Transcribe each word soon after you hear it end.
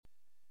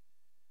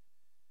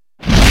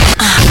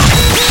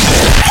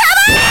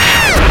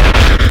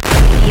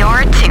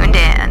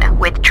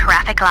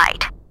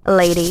light.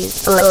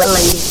 Ladies,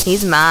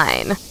 he's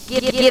mine.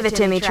 Give it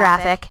to me,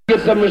 traffic.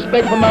 Get some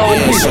respect for my own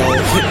people. So,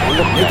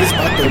 niggas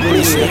about to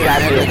really say I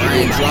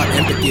ain't dropped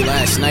empathy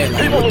last night.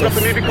 Like, what the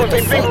fuck?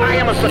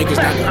 Niggas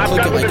not gonna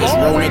click it like it's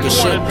real nigga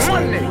shit. So,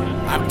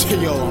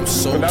 I'm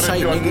so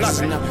tight,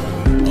 niggas.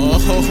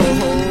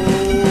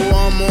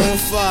 I'm on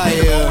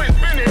fire.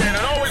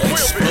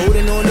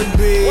 Exploding on the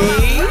beat.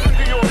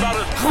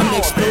 I'm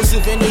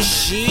explosive in the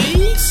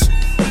sheets.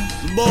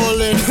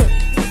 Ballin'.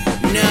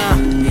 Nah,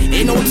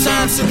 ain't no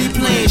time to be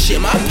playing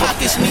shit. My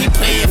pockets need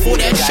paying for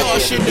that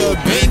short shit. The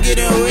bang it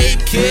and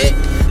rape kid.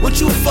 What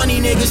you funny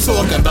niggas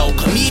talking about?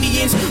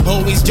 Comedians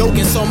always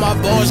joking, so my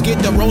bars get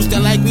the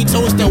roasting like we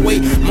toasting.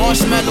 Wait,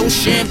 marshmallow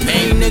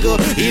champagne, nigga,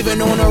 even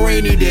on a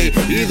rainy day.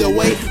 Either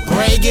way,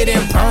 brag it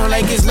and burn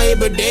like it's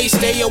Labor Day.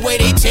 Stay away,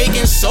 they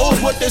taking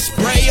souls with the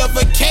spray of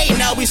a K.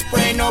 Now we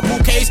spraying our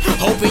bouquets,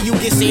 hoping you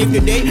get saved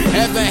today.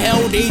 Heaven,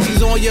 hell,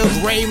 daisies on your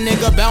grave,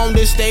 nigga, bound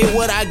to stay.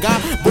 What I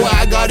got, boy,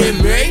 I got it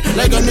made.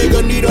 Like a nigga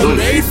need a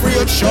maid, free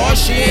of charge,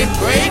 she ain't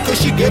paid, cause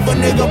she give a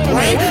nigga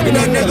brain, and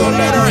a nigga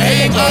let her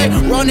hang. I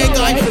run it,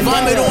 I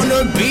vomit on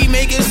the beat,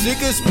 make it sick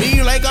as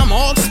speed, like I'm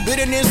hawk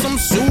spitting in some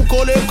soup,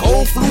 call it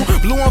cold flu,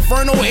 blue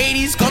inferno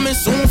 80s, coming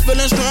soon,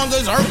 feeling strong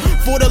as hurt,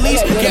 for the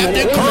least,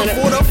 Captain Kirk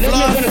for the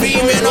fluffy,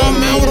 man,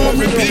 I'm out on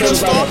repeat, a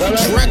star,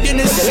 Shrek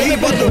in the sea,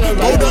 but the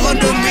boulder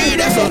under me,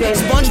 that's a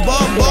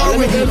SpongeBob bar,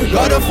 when you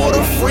got it for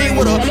the free,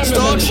 with a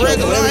Star Trek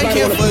line,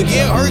 can't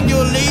forget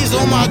Hercules,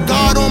 oh my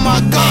god,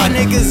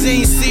 niggas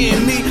ain't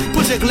seeing me,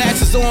 put your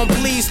glasses on,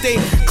 please stay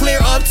clear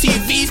of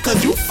TVs,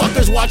 cause you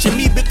fuckers watching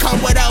me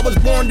become what I was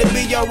born to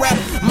be, a rap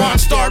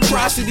monster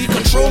atrocity,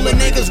 controlling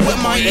niggas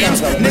with my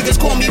M's, niggas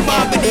call me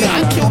Bobby,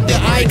 I killed the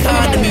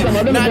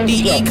economy, not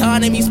the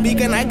economy,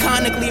 speaking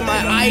iconically,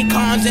 my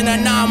icons and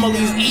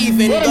anomalies,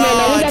 even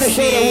God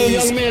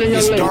sees,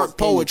 it's dark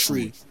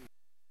poetry.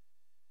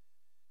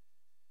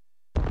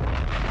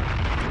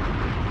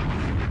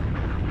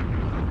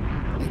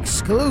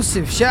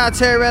 Exclusive. Shout out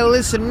to everybody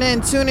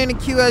listening. Tune in to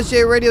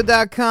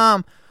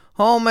QSJRadio.com,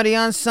 home of the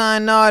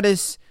unsigned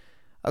artists.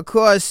 Of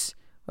course,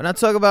 when I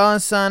talk about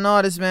unsigned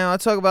artists, man, I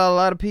talk about a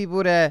lot of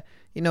people that,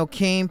 you know,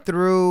 came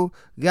through,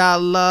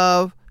 got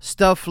love,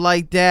 stuff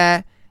like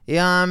that. You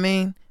know what I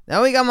mean?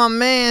 Now we got my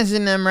mans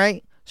in them,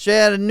 right?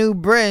 Straight out of New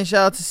Britain.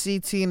 Shout out to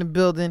CT in the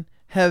building.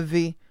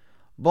 Heavy.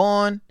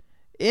 Born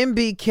in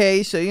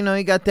BK. So, you know,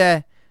 he got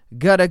that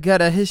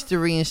gutter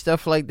history and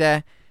stuff like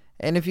that.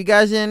 And if you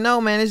guys didn't know,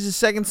 man, this is the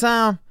second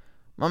time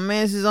my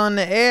man's is on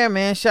the air,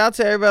 man. Shout out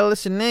to everybody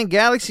listening in.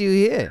 Galaxy, you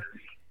here?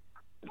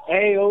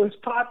 Hey, it's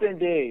poppin',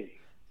 Dave.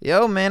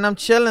 Yo, man, I'm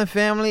chilling,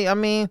 family. I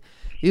mean,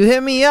 you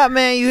hit me up,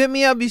 man.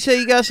 You say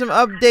you got some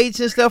updates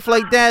and stuff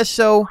like that.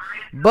 So,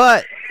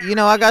 but, you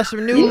know, I got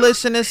some new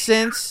listeners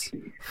since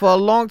for a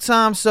long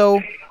time. So,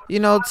 you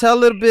know, tell a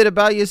little bit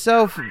about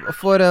yourself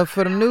for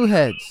the new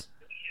heads.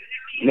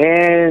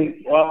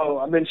 Man, well,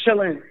 I've been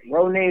chilling.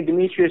 Real name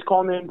Demetrius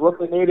Coleman,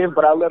 Brooklyn native,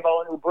 but I live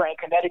out in New Britain,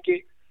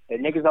 Connecticut. The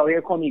niggas out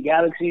here call me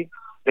Galaxy.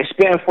 Been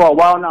spitting for a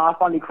while now. I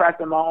finally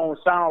crafted my own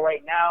sound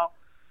right now.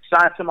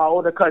 Signed to my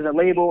older cousin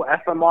label,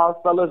 FMR,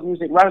 Fellas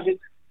Music Records.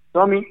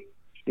 Feel me?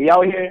 Be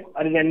out here.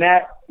 Other than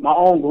that, my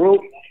own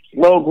group,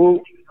 little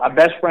group. My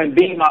best friend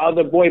B, my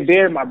other boy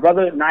Bear, my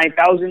brother,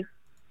 9,000. That's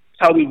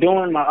how we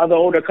doing. My other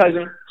older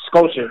cousin,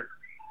 Sculpture.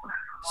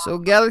 So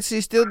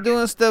Galaxy still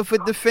doing stuff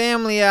with the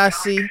family, I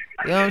see.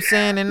 You know what I'm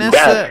saying? And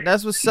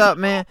that's what's up,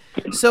 man.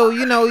 So,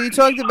 you know, you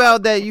talked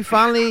about that you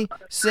finally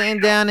sitting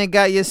down and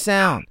got your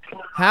sound.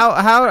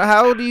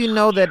 How do you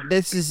know that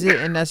this is it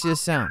and that's your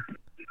sound?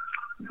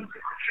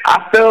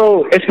 I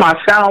feel it's my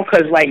sound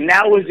because, like,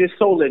 now it's just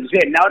so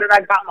legit. Now that I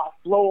got my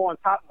flow on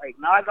top,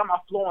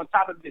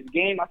 of this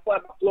game, I feel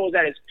like my flow is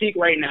at its peak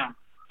right now.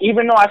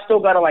 Even though I still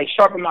got to, like,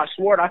 sharpen my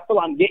sword, I feel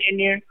I'm getting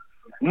there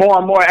more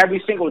and more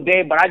every single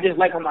day, but I just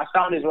like what my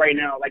sound is right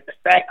now. Like, the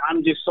fact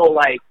I'm just so,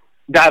 like,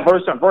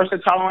 diverse and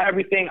versatile on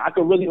everything, I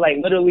could really, like,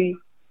 literally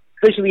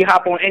officially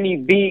hop on any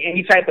beat,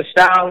 any type of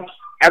style.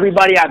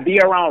 Everybody I be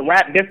around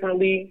rap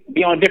differently,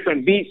 be on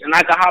different beats, and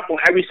I can hop on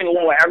every single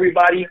one with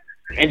everybody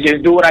and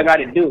just do what I got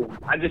to do.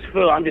 I'm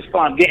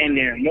getting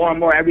there more and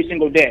more every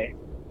single day.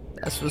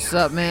 That's what's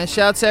up, man.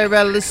 Shout out to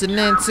everybody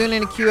listening. Tune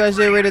in to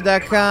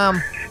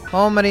QSJRadio.com,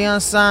 home of the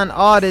unsigned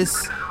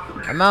artists.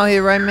 I'm out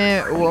here right,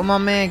 man, with my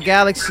man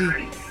Galaxy.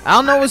 I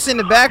don't know what's in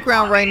the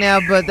background right now,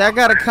 but that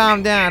gotta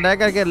calm down. That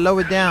gotta get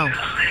lowered down.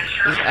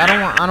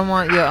 I don't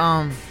want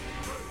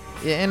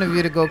your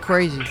interview to go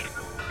crazy.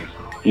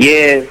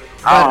 Yeah.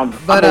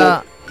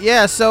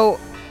 Yeah. So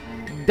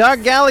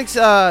Dark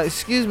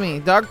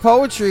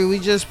Poetry we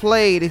just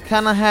played. It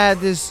kind of had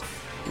this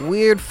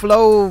weird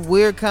flow,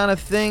 weird kind of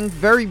thing.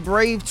 Very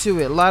brave to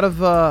it. A lot of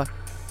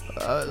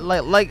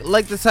like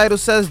the title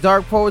says,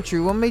 dark poetry.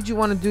 What made you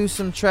want to do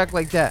some track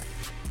like that?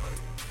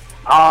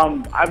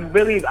 I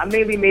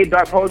mainly made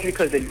dark poetry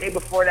because the day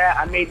before that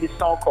I made this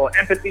song called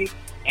Empathy,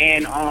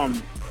 and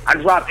I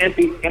dropped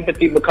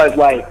Empathy because,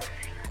 like,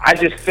 I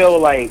just feel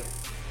like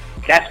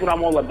that's what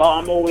I'm all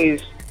about. I'm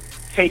always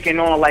taking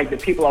on, like, the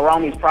people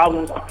around me's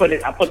problems. I put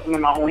them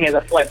in my own hands.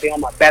 I feel like they're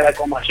on my back, like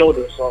on my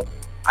shoulders. So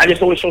I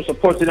just always show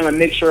support to them and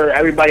make sure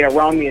everybody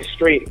around me is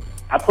straight.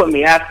 I put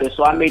me after,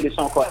 so I made this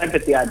song called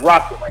Empathy. I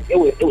dropped it. Like it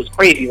was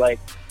crazy. Like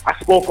I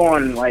spoke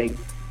on like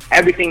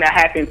everything that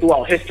happened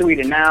throughout history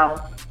to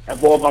now,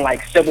 involving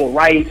like civil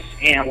rights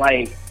and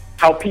like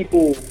how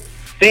people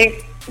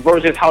think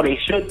versus how they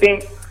should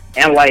think,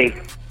 and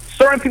like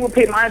certain people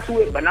paid mind to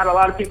it, but not a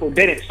lot of people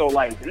didn't. So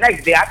like the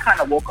next day, I kind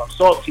of woke up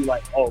salty,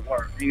 like, oh,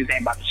 word, niggas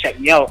ain't about to check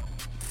me out.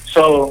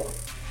 So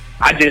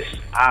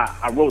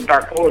I wrote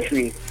dark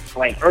poetry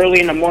like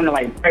early in the morning,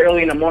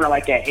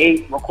 like at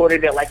 8,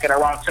 recorded it like at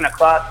around 10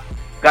 o'clock,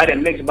 got it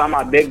mixed by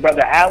my big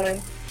brother Alan,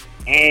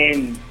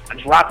 and I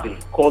dropped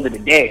it, called it a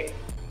day.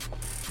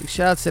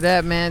 Shout out to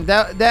that, man.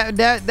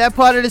 That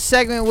part of the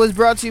segment was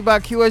brought to you by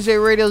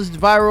QSJ Radio's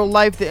Viral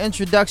Life, the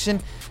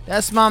introduction.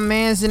 That's my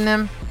mans in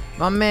them,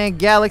 my man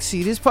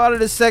Galaxy. This part of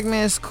the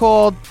segment is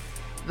called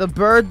the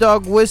Bird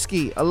Dog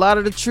Whiskey. A lot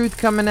of the truth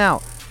coming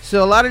out.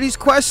 So a lot of these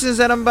questions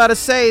that I'm about to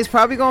say is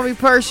probably going to be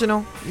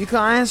personal. You can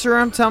answer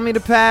them, tell me to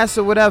pass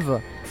or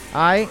whatever.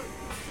 Alright?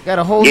 Got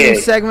a whole new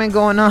segment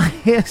going on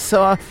here.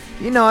 So,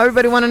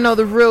 everybody want to know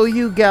the real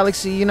you,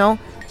 Galaxy,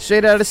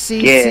 Straight out of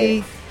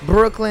CT,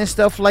 Brooklyn,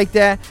 stuff like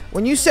that.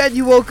 When you said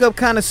you woke up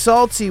kind of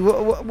salty,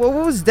 what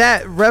was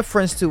that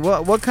reference to?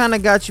 What kind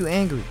of got you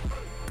angry?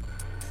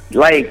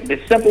 Like, the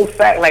simple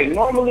fact, like,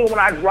 normally when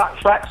I drop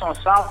tracks on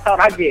SoundCloud,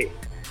 I get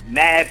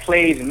mad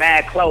plays,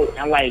 mad clout,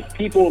 and, like,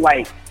 people,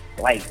 like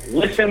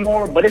listen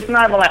more, but it's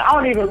not even like I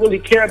don't even really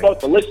care about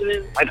the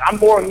listening. Like I'm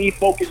more me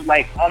focused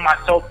like on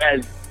myself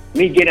as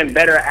me getting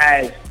better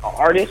as an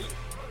artist.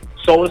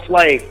 So it's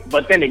like,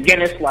 but then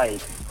again, it's like,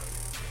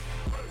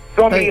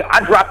 feel me?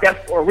 I dropped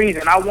that for a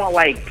reason. I want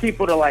like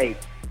people to like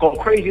go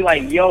crazy,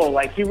 like yo,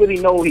 like he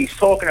really know what he's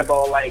talking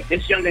about. Like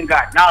this youngin'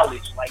 got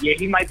knowledge. Like yeah,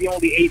 he might be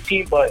only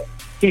 18, but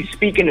he's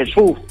speaking the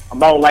truth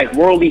about like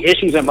worldly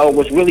issues, about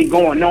what's really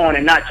going on,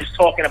 and not just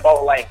talking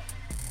about like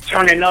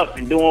turning up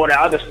and doing all that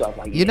other stuff.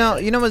 Like you know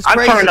what's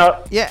crazy? I turn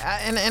up. Yeah,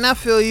 and I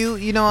feel you.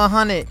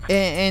 100,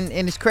 and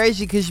it's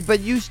crazy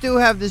but you still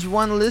have this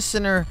one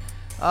listener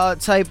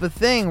type of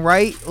thing,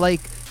 right?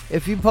 Like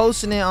if you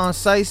posting it on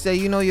sites that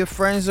your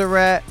friends are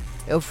at,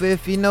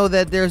 if you know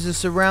that there's a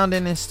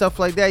surrounding and stuff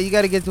like that, you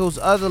got to get those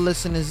other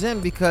listeners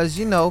in because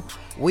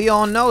we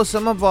all know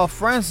some of our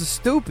friends are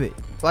stupid.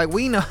 Like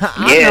we know,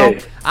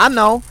 I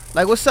know.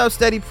 Like, what's up,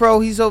 Steady Pro?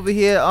 He's over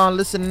here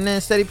listening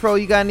in. Steady Pro,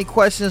 you got any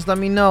questions? Let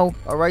me know.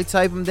 All right,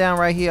 type them down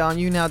right here on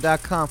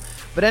younow.com.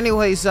 But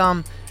anyways,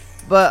 the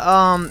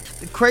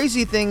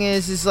crazy thing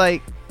is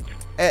like,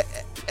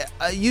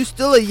 you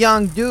still a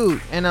young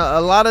dude, and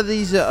a lot of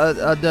these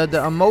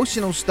the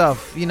emotional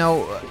stuff.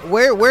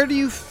 Where do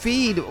you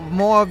feed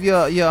more of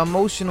your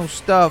emotional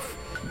stuff?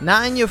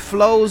 Not in your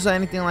flows or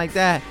anything like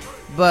that,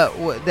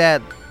 but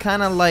that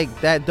kind of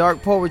like that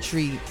dark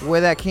poetry,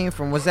 where that came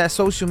from. Was that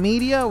social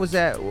media?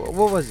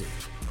 What was it?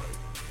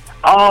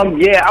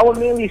 Yeah, I would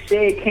mainly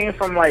say it came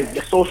from like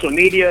the social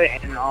media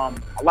and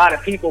a lot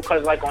of people,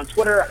 cause like on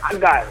Twitter I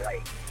got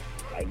like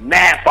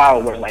mad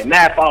followers,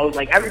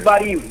 like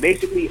everybody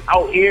basically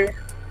out here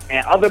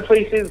and other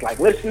places like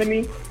listen to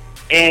me,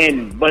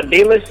 but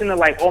they listen to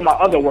like all my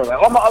other work.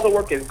 Like all my other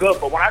work is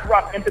good, but when I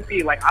dropped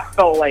Empathy, like I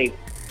felt like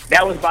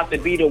that was about to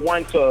be the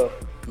one to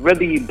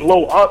really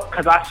blow up,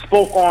 because I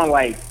spoke on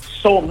like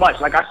so much.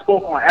 Like I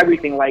spoke on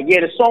everything. Like yeah,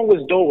 the song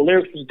was dope,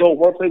 lyrics was dope,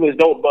 wordplay was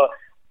dope, but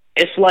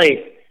it's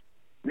like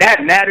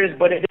that matters,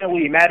 but it didn't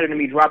really matter to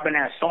me dropping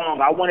that song.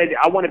 I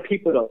wanted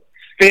people to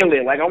feel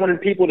it. Like I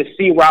wanted people to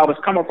see where I was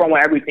coming from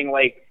with everything.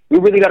 Like we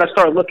really got to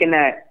start looking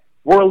at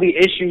worldly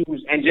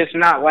issues and just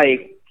not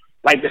like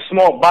the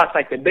small box,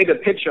 like the bigger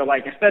picture.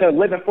 Like instead of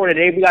living for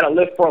today, we got to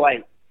live for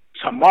like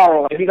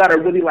tomorrow. Like we got to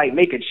really like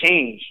make a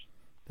change.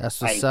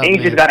 That's what's like, up, things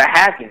man. Just got to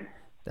happen.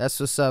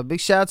 That's what's up. Big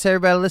shout out to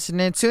everybody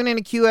listening. Tune in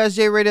to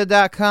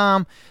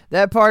QSJRadio.com.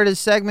 That part of the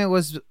segment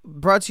was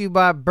brought to you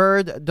by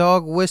Bird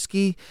Dog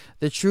Whiskey.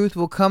 The truth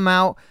will come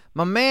out.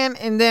 My man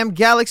in them,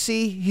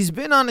 Galaxy, he's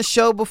been on the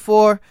show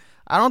before.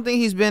 I don't think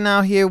he's been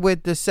out here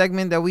with the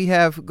segment that we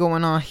have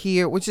going on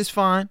here, which is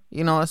fine.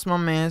 It's my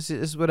man.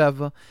 It's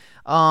whatever.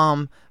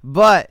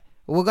 But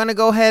we're going to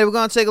go ahead. We're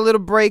going to take a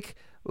little break.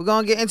 We're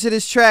going to get into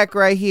this track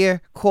right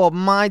here called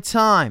My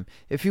Time.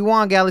 If you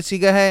want, Galaxy,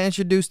 go ahead and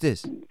introduce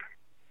this.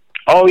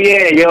 Oh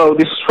yeah, yo,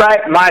 this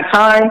track, My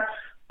Time,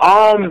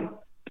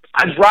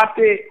 I dropped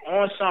it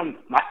on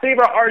my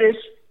favorite artist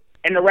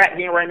in the rap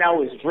game right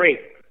now is Drake.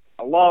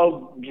 I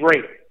love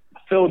Drake. I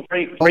feel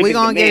Drake. But we're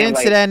going to get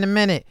into that in a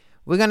minute.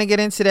 We're going to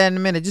get into that in a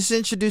minute. Just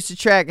introduce the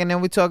track and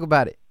then we talk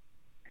about it.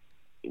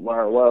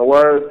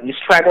 Word. This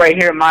track right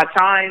here, My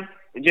Time,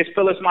 it just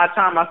feel it's my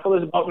time. I feel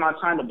it's about my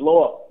time to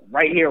blow up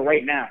right here,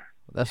 right now.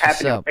 That's what's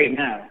happening up. Right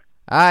now.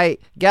 All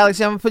right,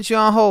 Galaxy, I'm going to put you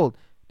on hold.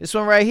 This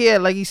one right here,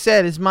 like he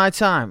said, is My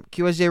Time.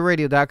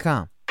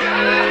 QSJRadio.com. See,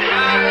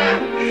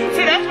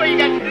 that's what you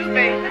got to do,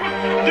 baby.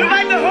 Do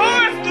like the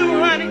horse do,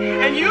 honey,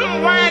 and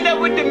you'll wind up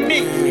with the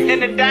mix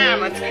and the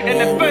diamonds and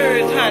the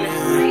birds, honey.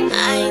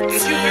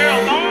 If you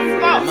girls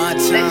don't fall, let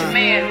your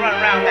man run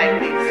around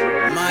like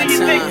this. My Do you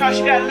think time. cause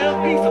she got a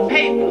little piece of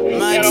paper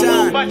My and a little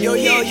time. bunch Yo, of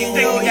yo, kids, you yo,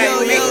 think yo, you got yo,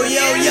 to make yo, it?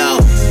 yo, yo.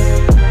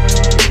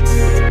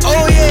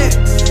 Oh yeah,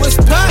 what's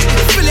poppin'?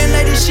 Feeling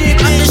like this shit.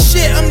 I'm the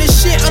shit, I'm the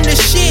shit, I'm the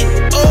shit.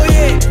 Oh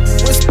yeah,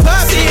 what's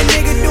poppin'? See a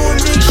nigga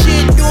doing big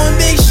shit,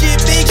 big shit,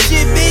 big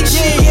shit, big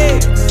shit. Yeah,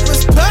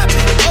 what's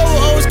poppin'?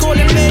 Oh, hoes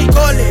calling me,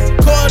 calling.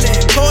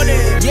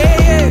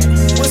 Yeah,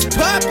 what's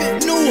poppin'?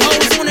 New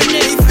hoes on the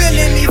nigga,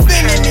 feeling me.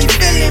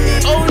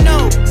 Oh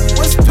no,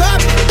 what's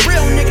poppin'?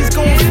 Real niggas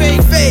gon' fake.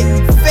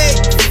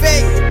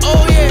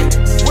 Oh yeah,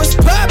 what's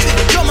poppin'?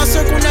 Yo, my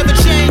circle never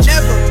change,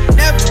 never.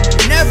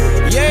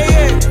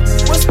 Yeah.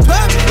 What's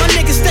poppin'? My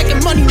niggas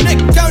stacking money,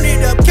 nigga. Count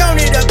it up.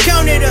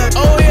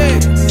 Oh yeah,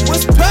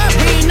 what's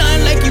poppin'? We ain't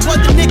nothing like you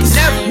other niggas.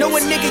 Never know a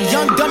nigga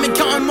young, dumb, and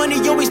counting money.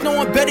 You always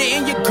know I'm better.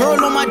 And your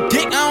girl on my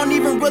dick. I don't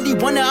even really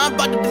wonder. I'm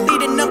about to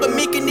delete a number,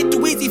 making it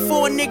too easy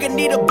for a nigga.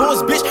 Need a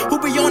boss bitch who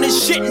be on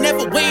his shit,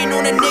 never waiting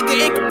on a nigga.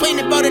 Ain't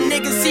complaining about a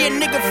nigga. See a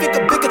nigga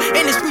figure bigger.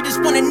 In the street,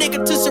 just want a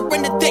nigga to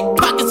surrender thick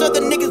pockets.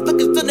 Other niggas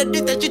looking to the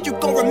dick. That shit you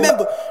gon'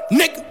 remember,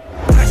 nigga.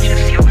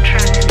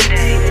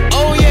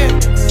 Oh yeah,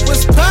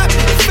 what's poppin'?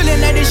 Feeling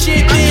like this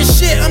shit.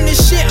 I'm the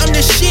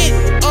shit.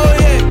 Oh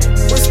yeah,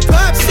 what's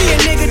poppin'? See a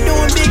nigga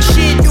doing big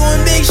shit,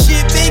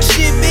 big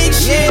shit.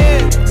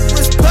 Yeah,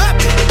 what's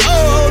poppin'?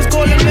 Oh, hoes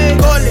calling me,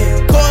 calling.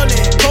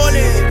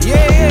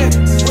 Yeah,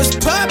 what's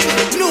poppin'?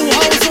 New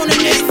hoes on the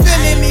nigga,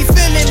 feeling me.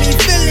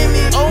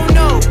 Oh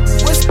no,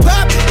 what's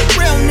poppin'?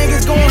 Real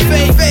niggas gon'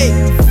 fake.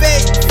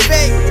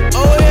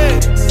 Oh yeah,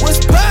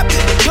 what's poppin'?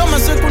 Yo, my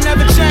circle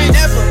never change,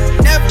 never.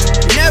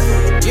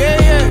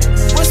 Yeah,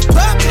 what's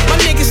poppin'? My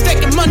niggas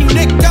stacking money,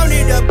 nigga. Count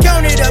it up.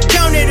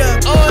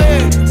 Oh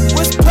yeah,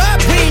 what's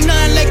poppin'? We ain't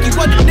nothing like you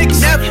other niggas.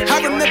 Never. I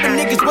remember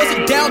niggas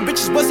wasn't down,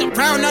 bitches wasn't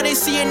round. Now they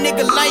see a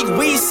nigga like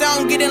we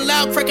sound getting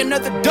loud, crack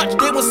another Dutch.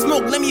 They want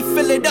smoke, let me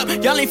fill it up.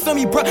 Y'all ain't feel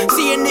me, bruh.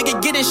 See a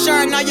nigga getting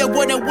shine, now you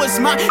wonder what's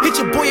mine. Hit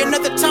your boy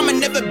another time and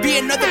never be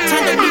another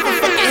time. Don't even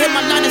fucking hit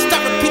my line and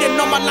stop repeating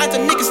all my lines. A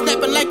nigga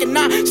snapping like a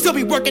 9. Still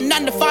be working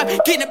 9 to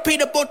 5, getting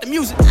paid about the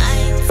music.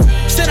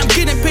 Said I'm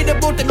getting paid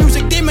about the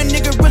music. Damn, a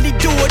nigga really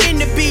do it. In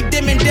the beat,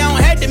 dimming down.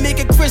 Had to make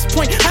a crisp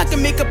point. I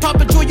can make a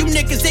Papa Joy. You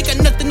niggas ain't got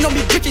nothing on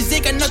me. Bitches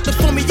ain't got nothing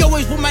for me.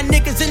 Always with my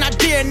niggas and I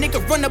dare a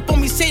nigga run up on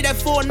me. Say that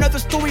for another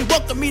story.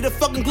 Welcome me to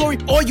fucking glory.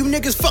 All you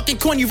niggas fucking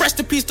corny. Rest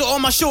in peace to all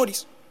my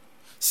shorties.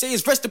 Say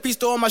it's rest in peace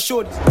to all my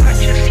shorties.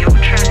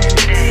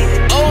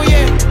 Oh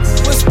yeah,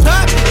 what's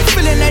poppin'?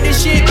 Feeling like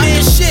this shit.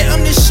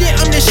 I'm the shit.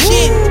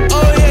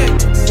 Oh yeah,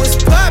 what's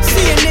poppin'?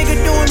 See a nigga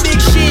doing big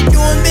shit,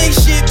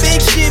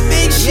 big shit.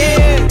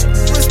 Yeah,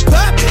 what's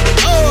poppin'?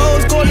 Oh,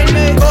 hoes calling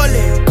me,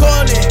 calling.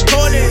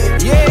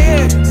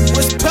 Yeah,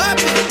 what's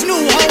poppin'?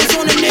 New hoes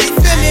on the nigga,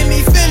 feeling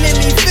me.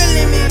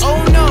 Oh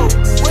no,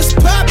 what's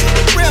poppin'?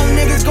 Real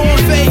niggas gon'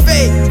 fake.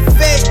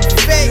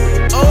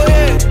 Oh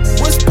yeah,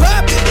 what's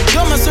poppin'?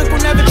 Yo, my circle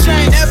never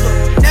change, never.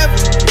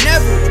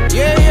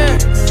 Yeah,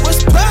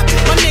 what's poppin'?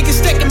 My niggas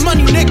stacking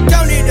money, nigga.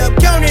 Count it up.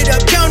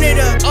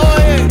 Oh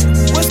yeah,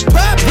 what's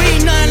poppin'? We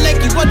ain't nothing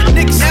like you other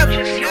niggas. Never.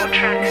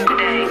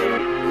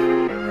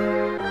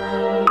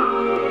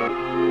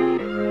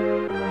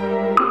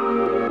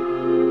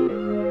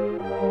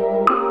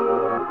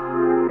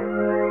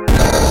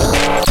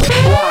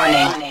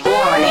 Warning.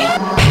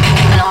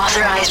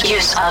 Unauthorized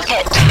use of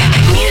hit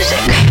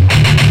music.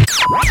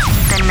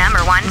 The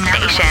number one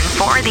station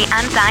for the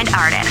unsigned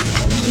artist.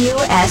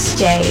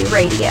 QSJ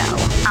Radio.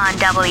 On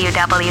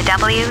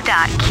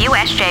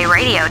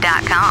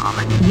www.qsjradio.com.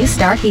 You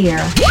start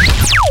here.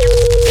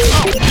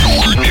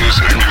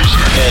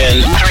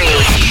 In 3,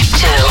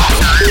 2,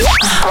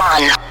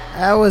 1.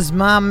 That was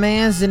my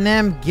man's and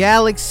them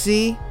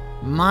Galaxy.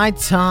 My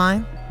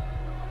time.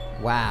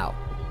 Wow.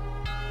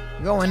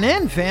 Going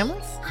in,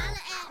 family.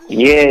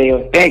 Yeah,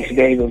 yo, thanks,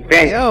 David.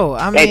 Thanks. Yo,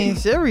 I mean,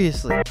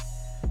 seriously.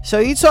 So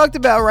you talked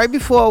about right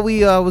before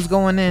we was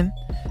going in.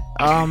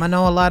 I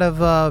know a lot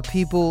of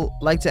people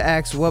like to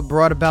ask what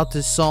brought about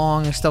this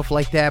song and stuff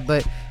like that,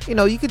 but you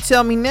know, you could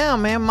tell me now,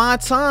 man. My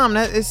time.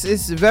 That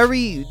is a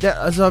very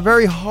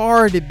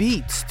hard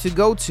beat to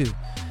go to.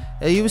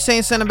 You were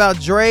saying something about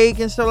Drake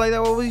and stuff like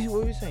that. What were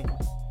you saying?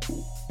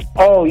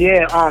 Oh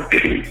yeah,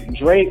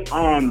 Drake.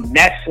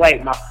 That's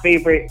like my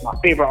favorite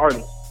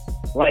artist.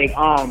 Like,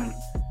 I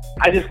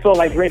just feel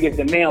like Drake is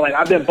the man. Like,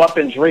 I've been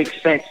bumping Drake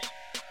since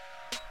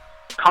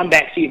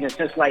comeback season,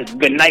 since like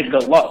Good Night,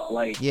 Good Luck.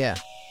 Like, yeah,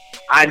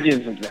 I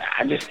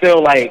just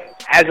feel like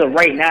as of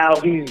right now,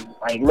 he's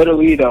like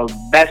literally the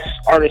best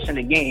artist in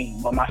the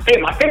game. But my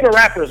favorite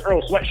rapper is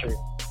Earl Sweatshirt.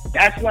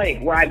 That's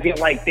like where I get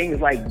like things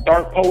like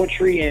Dark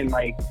Poetry and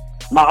like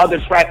my other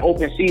track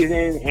Open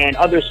Season and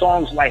other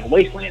songs like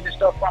Wasteland and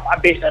stuff from. I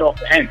base that off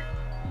of him.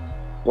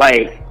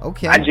 Like,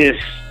 okay,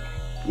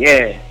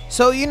 yeah.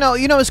 So you know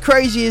what's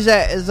crazy is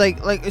that is like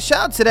shout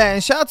out to that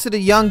and shout out to the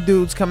young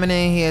dudes coming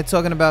in here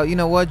talking about, you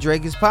know what,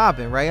 Drake is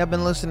popping, right? I've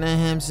been listening to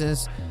him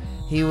since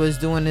he was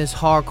doing this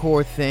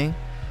hardcore thing,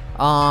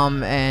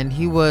 and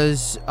he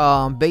was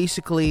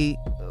basically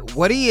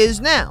what he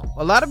is now.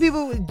 A lot of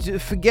people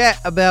forget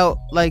about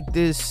like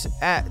this.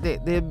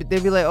 They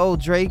be like, oh,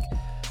 Drake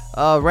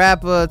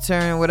rapper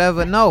turn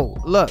whatever. No,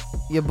 look,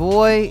 your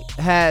boy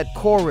had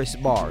chorus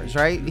bars,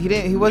 right?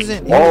 He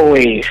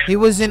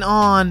wasn't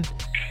on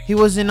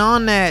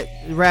that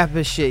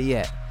rapper shit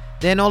yet.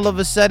 Then all of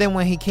a sudden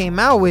when he came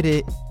out with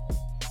it,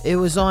 it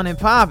was on and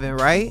popping,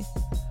 right?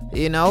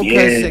 You know,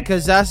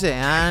 cause I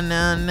said,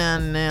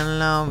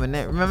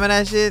 remember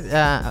that shit?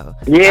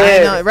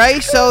 Yeah.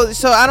 Right? So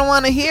I don't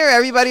want to hear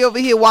everybody over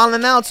here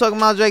wilding out talking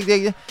about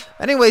Drake.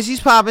 Anyways, he's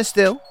popping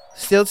still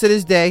to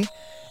this day.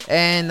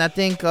 And I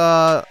think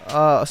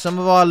some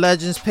of our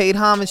legends paid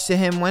homage to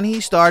him when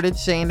he started,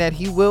 saying that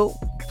he will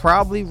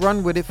probably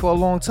run with it for a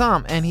long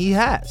time. And he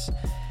has.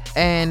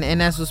 And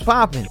that's what's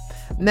popping.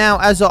 Now,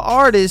 as an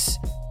artist,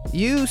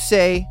 you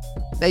say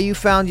that you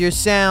found your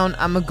sound.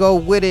 I'm going to go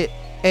with it.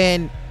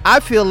 And I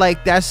feel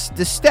like that's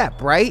the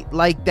step, right?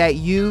 Like that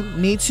you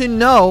need to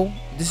know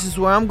this is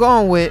where I'm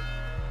going with.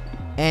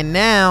 And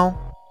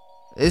now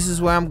this is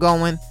where I'm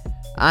going.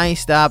 I ain't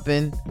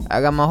stopping.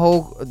 I got my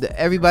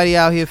everybody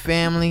out here,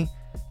 family.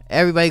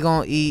 Everybody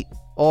gonna eat.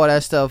 All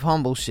that stuff.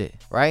 Humble shit,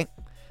 right?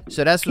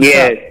 So that's what's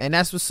up. And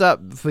that's what's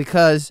up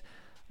because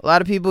a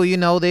lot of people, you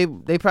know, they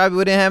probably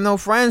wouldn't have no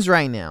friends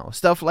right now.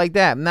 Stuff like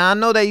that. Now, I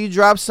know that you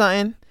dropped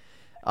something.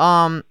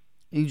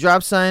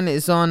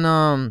 It's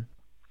on,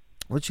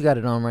 what you got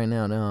it on right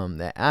now?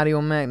 That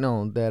Audio Mac,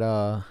 no,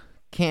 that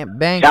Can't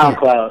Bank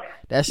SoundCloud.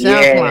 That's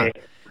SoundCloud.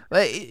 Yeah.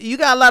 But you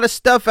got a lot of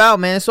stuff out,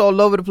 man. It's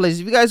all over the place.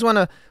 If you guys want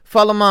to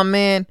follow my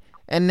man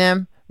and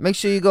them, make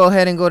sure you go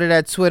ahead and go to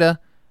that Twitter,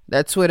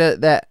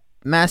 that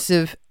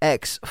Massive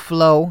X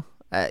Flow.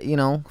 You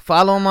know,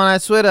 follow him on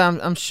that Twitter.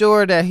 I'm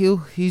sure that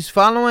he's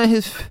following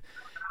his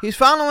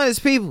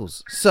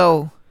peoples.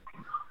 So,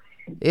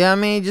 yeah, I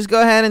mean, just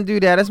go ahead and do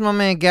that. That's my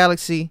man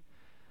Galaxy.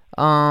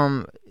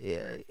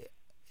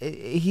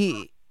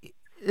 He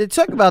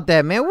talk about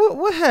that, man.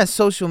 What has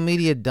social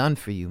media done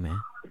for you, man?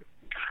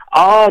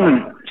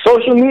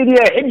 Social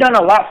media, it done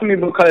a lot for me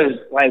because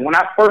like when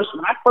I first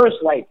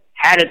like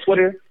had a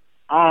Twitter,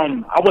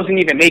 I wasn't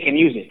even making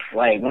music.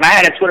 Like when I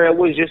had a Twitter, it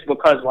was just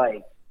because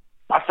like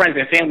my friends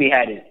and family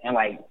had it, and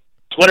like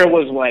Twitter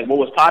was like what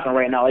was popping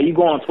right now. Like you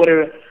go on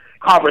Twitter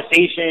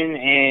conversation,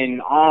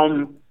 and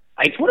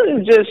like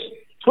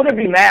Twitter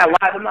be mad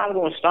live. I'm not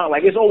going to stunt.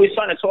 Like, it's always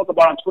something to talk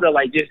about on Twitter,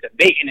 like, just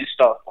debating and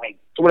stuff. Like,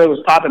 Twitter was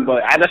popping,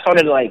 but as I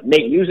started to, like,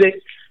 make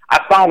music,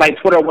 I found, like,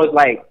 Twitter was,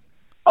 like,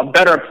 a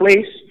better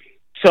place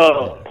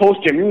to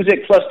post your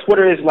music. Plus,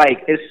 Twitter is,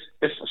 like, it's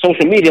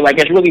social media. Like,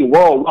 it's really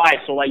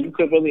worldwide. So, like,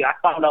 I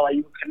found out, like,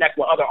 you could connect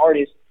with other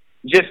artists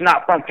just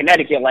not from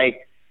Connecticut.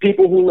 Like,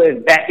 people who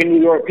live back in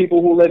New York,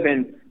 people who live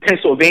in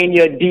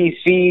Pennsylvania,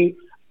 D.C.,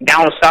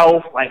 down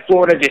south, like,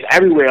 Florida, just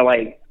everywhere.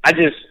 Like, I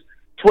see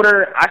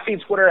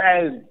Twitter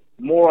as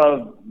more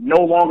of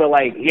no longer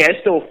like, yeah,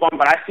 it's still fun,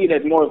 but I see it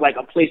as more of like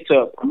a place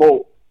to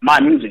promote my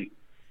music.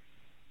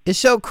 It's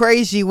so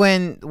crazy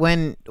when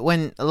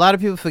a lot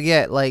of people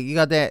forget, like you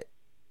got that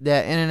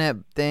internet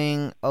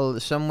thing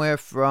someone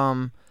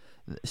from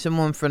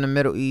the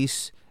Middle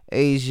East,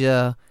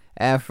 Asia,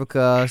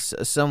 Africa,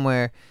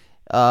 somewhere,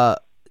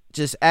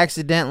 just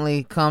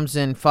accidentally comes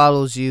and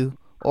follows you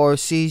or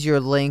sees your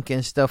link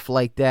and stuff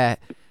like that.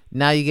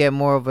 Now you get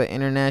more of an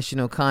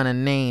international kind of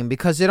name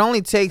because it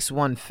only takes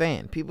one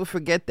fan. People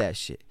forget that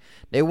shit.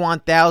 They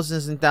want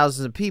thousands and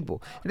thousands of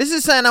people. And this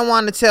is something I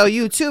wanted to tell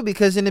you too,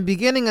 because in the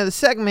beginning of the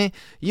segment,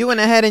 you went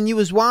ahead and you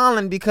was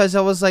wilding because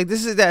I was like,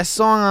 this is that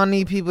song I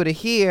need people to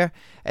hear,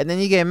 and then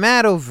you get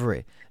mad over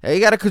it. You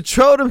gotta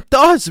control them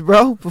thoughts,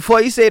 bro,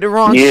 before you say the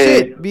wrong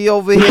shit. Be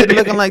over here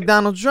looking like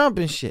Donald Trump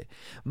and shit.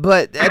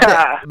 But at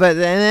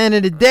the end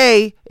of the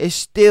day, it's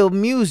still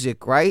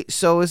music, right?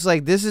 So it's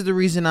like, this is the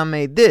reason I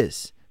made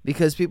this.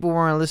 Because people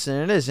weren't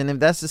listening to this. And if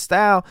that's the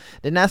style,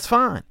 then that's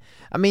fine.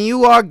 I mean,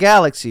 you are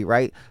Galaxy,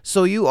 right?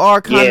 So you are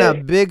kind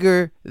of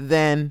bigger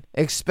than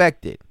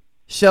expected.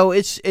 So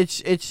it's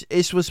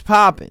what's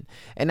popping.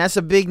 And that's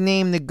a big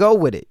name to go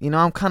with it. You know,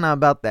 I'm kind of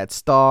about that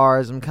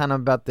stars. I'm kind of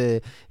about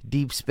the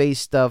deep space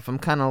stuff. I'm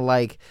kind of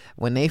like,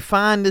 when they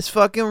find this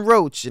fucking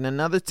roach in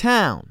another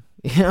town,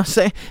 you know what I'm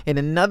saying? In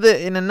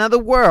another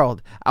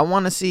world, I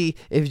want to see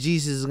if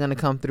Jesus is gonna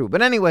come through.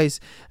 But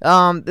anyways,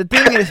 the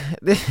thing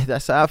is,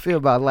 that's how I feel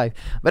about life.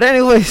 But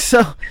anyways,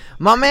 so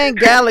my man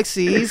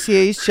Galaxy, he's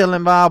here, he's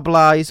chilling, blah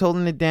blah, he's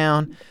holding it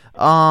down.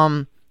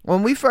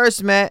 When we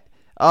first met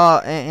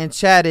and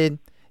chatted,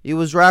 you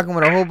was rocking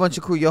with a whole bunch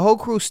of crew. Your whole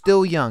crew's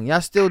still young. Y'all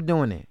still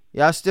doing it.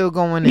 Y'all still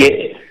going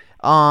in.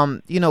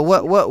 You know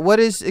what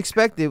is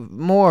expected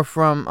more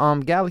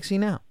from Galaxy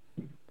now?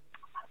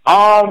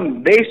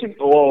 Basically,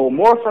 well,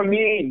 more from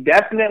me,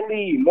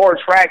 definitely more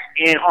tracks.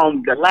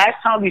 And the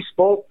last time we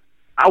spoke,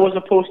 I was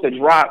supposed to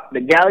drop the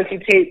Galaxy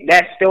tape.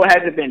 That still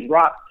hasn't been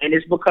dropped, and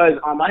it's because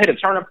I hit a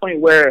turning point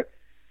where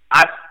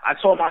I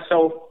told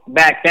myself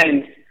back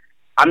then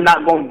I'm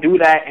not going to do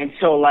that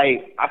until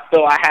like I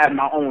feel I have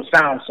my own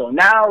sound. So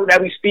now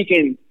that we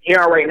speaking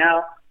here right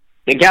now,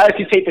 the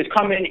Galaxy tape is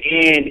coming,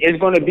 and it's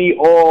going to be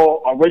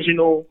all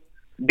original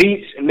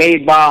beats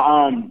made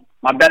by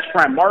my best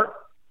friend Mark.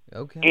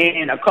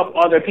 and a couple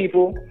other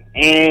people.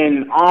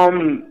 And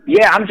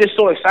yeah, I'm just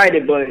so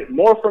excited. But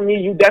more for me,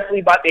 you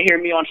definitely about to hear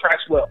me on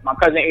tracks with my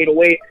cousin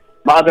 808,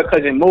 my other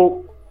cousin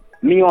Mook,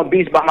 me on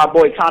beats by my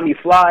boy Tommy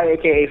Fly,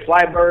 aka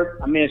Flybird.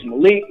 My man's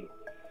Malik.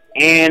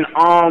 And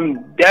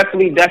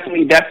definitely you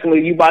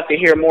about to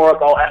hear more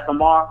about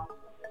FMR,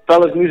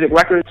 Fellas Music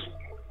Records.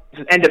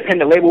 It's an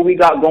independent label we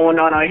got going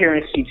on out here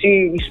in CT.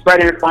 We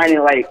spreading and finding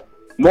like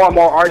more and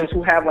more artists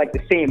who have like the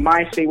same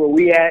mindset where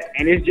we at,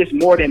 and it's just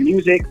more than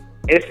music.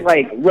 It's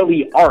like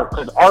really art,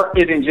 because art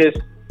isn't just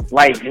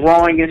like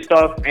drawing and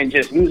stuff and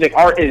just music.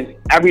 Art is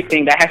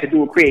everything that has to do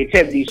with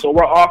creativity. So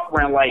we're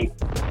offering like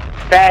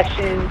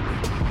fashion,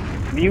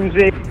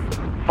 music,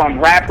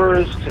 from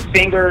rappers to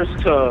singers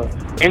to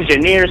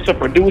engineers to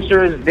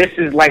producers. This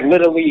is like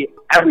literally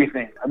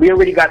everything. We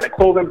already got the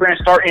clothing brand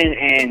starting,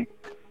 and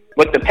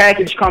with the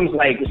package comes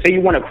like, say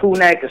you want a crew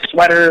neck, a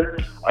sweater,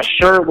 a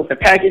shirt with the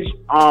package.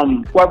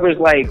 Whoever's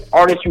like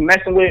artist you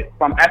messing with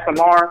from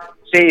FMR,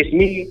 say it's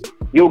me,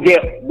 you'll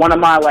get one of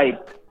my like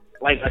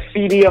a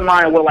CD of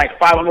mine with like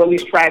 5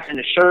 unreleased tracks in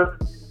a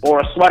shirt or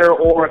a sweater,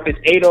 or if it's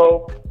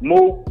Ado,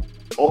 Moo,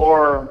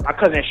 or my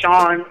cousin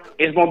Sean,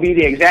 it's gonna be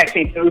the exact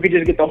same thing. We could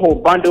just get the whole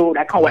bundle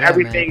that come with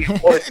everything, and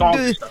all the songs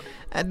and stuff.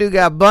 That dude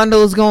got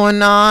bundles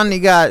going on. You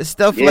got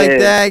stuff like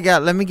that. You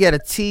got, let me get a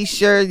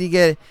T-shirt. You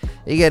get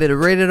a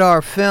rated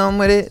R film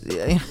with it.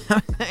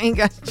 Ain't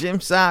got gym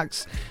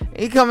socks.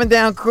 He coming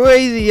down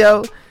crazy,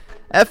 yo.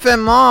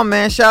 FMR,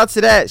 man. Shout out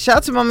to that. Shout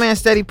out to my man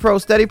Steady Pro.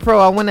 Steady Pro,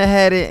 I went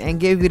ahead and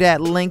gave you that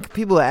link.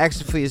 People are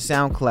asking for your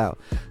SoundCloud.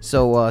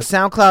 So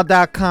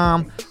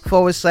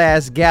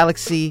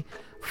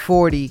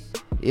SoundCloud.com/Galaxy40.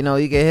 You know,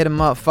 you can hit him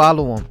up,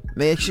 follow him.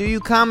 Make sure you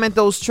comment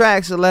those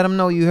tracks and let them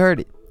know you heard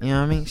it. You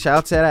know what I mean? Shout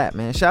out to that,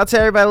 man. Shout out to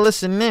everybody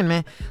listening in,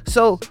 man.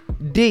 So,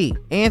 D,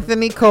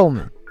 Anthony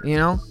Coleman, you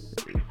know?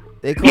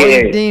 They call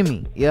you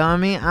Demi. You know what I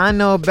mean? I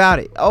know about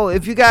it. Oh,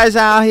 if you guys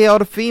out here, all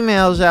the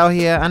females out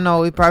here, I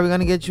know we're probably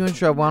going to get you in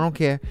trouble. I don't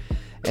care.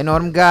 And all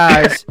them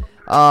guys,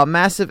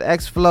 Massive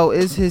X Flow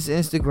is his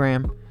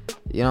Instagram.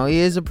 You know, he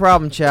is a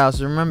problem child,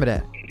 so remember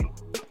that.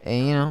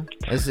 And, you know,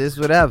 it's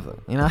whatever.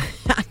 You know,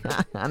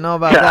 I know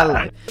about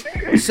that.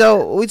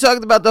 So, we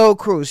talked about the whole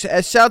crew.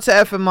 Shout out to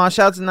FMR,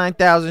 shout out to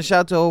 9000,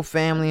 shout out to the whole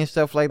family and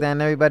stuff like that,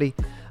 and everybody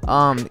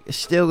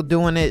still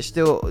doing it,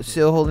 still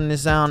holding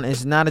this down.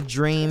 It's not a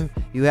dream.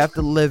 You have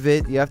to live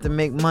it. You have to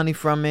make money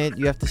from it.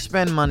 You have to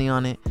spend money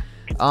on it.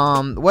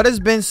 What has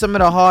been some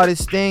of the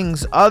hardest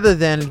things other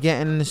than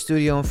getting in the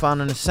studio and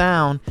finding the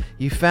sound?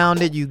 You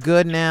found it. You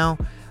good now.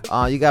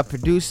 You got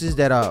producers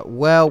that are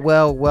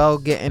well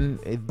getting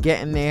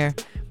there.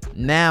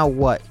 Now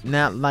what?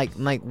 Now like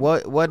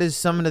what is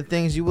some of the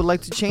things you would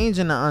like to change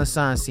in the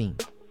unsigned scene?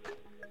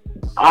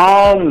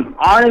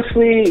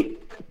 Honestly,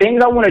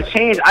 things I want to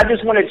change. I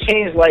just want to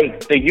change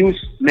like the youth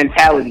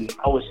mentality,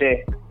 I would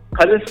say,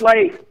 because it's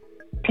like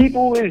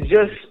people is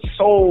just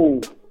so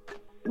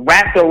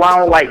wrapped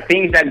around like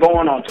things that go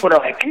on Twitter.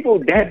 Like people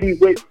that be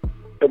with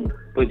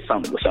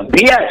some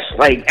BS.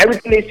 Like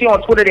everything they see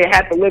on Twitter, they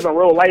have to live in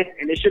real life,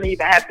 and it shouldn't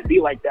even have to be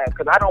like that.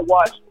 Because I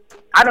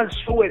don't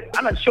show with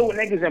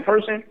niggas in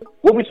person.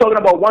 We'll be talking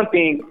about one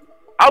thing.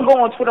 I'll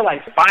go on Twitter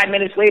like 5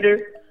 minutes later,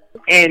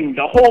 and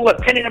the whole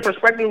opinion and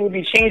perspective will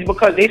be changed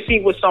because they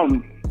see what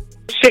some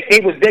chick they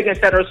was digging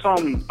said or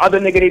some other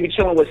nigga they be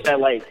chilling with said.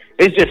 Like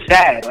it's just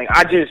sad. Like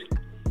I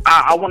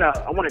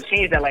wanna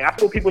change that. Like I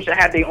feel people should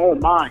have their own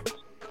minds.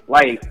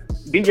 Like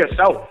be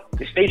yourself.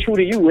 Just stay true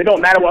to you. It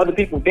don't matter what other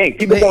people think.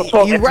 People don't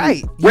talk. You're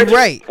right. You're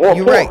right.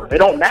 It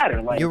don't matter.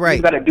 Like, you're right.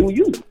 You gotta do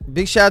you.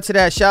 Big shout out to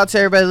that. Shout out to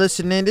everybody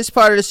listening. This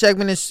part of the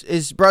segment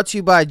is brought to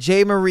you by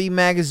J. Marie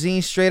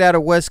Magazine, straight out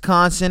of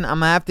Wisconsin.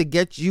 I'm gonna have to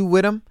get you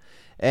with them,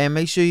 and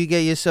make sure you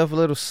get yourself a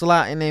little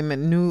slot in their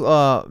new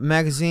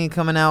magazine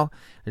coming out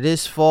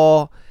this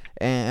fall,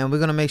 and we're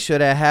gonna make sure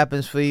that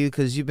happens for you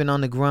because you've been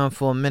on the ground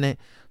for a minute.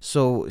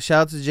 So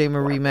shout out to J.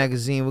 Marie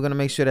Magazine. We're going to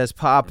make sure that's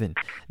popping.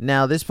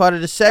 Now, this part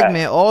of the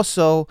segment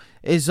also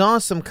is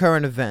on some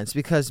current events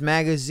because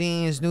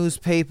magazines,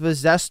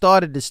 newspapers, that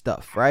started this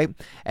stuff, right?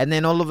 And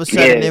then all of a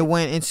sudden it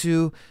went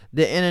into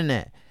the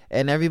internet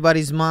and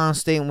everybody's mind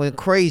state went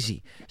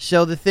crazy.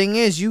 So the thing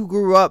is, you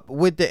grew up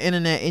with the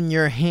internet in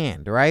your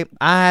hand, right?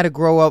 I had to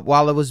grow up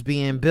while it was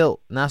being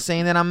built. Not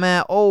saying that I'm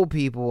mad old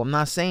people. I'm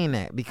not saying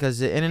that because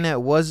the internet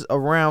was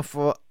around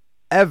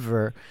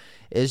forever.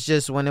 It's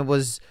just when it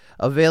was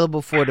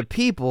available for the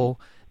people,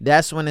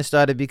 that's when it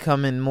started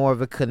becoming more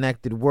of a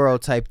connected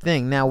world type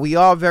thing. Now, we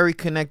are very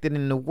connected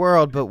in the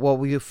world, but what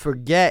we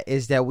forget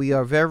is that we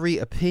are very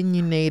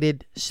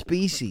opinionated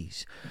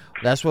species.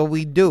 That's what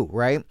we do,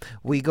 right?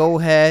 We go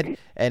ahead,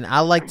 and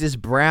I like this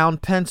brown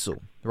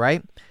pencil,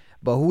 right?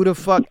 But who the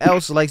fuck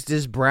else likes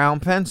this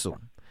brown pencil?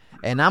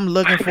 And I'm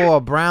looking for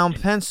a brown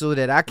pencil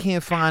that I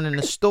can't find in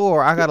the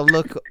store. I gotta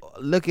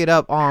look it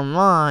up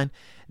online.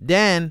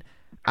 Then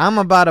I'm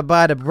about to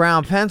buy the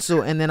brown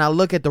pencil, and then I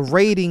look at the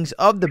ratings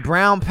of the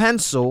brown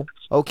pencil,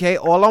 Okay,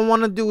 all I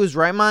want to do is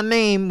write my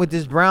name with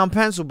this brown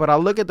pencil, but I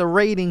look at the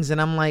ratings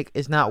and I'm like,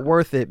 it's not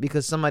worth it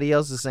because somebody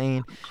else is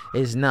saying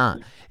it's not.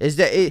 Is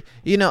that it?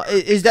 You know,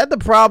 is that the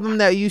problem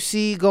that you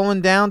see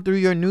going down through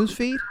your news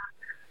feed?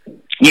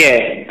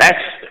 Yeah, that's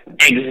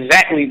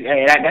exactly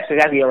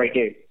it right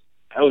there.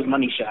 That was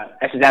money shot.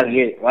 That's exactly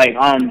it. Like,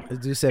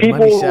 people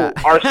money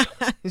shot. Are,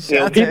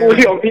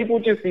 people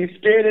just be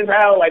scared as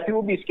hell. Like,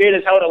 people be scared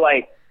as hell to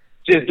like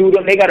just do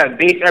them. They gotta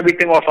base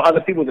everything off of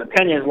other people's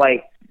opinions.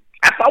 Like,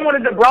 if I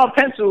wanted the brown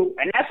pencil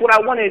and that's what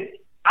I wanted,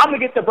 I'm gonna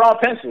get the brown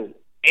pencil.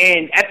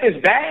 And if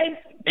it's bad,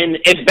 then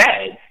it's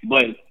bad.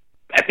 But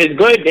if it's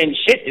good, then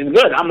shit is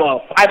good. I'm a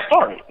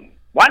 5-star.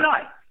 Why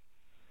not?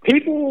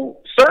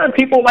 Certain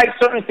people like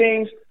certain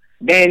things,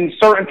 then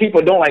certain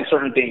people don't like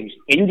certain things.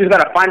 And you just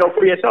got to find out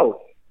for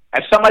yourself.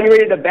 If somebody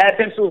rated the bad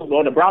pencil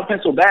or the brown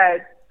pencil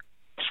bad,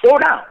 scroll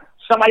down.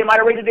 Somebody might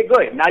have rated it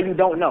good. Now you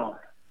don't know.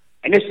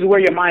 And this is where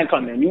your mind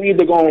comes in. You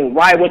either going to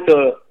ride with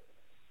the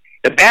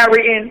bad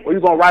rating or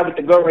you're going to ride with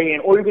the good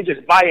rating, or you can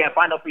just buy it and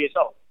find out for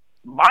yourself.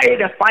 Buy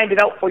it and find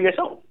it out for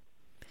yourself.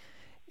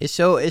 It's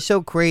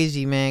so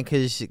crazy, man,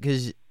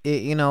 because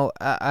you know,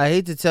 I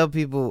hate to tell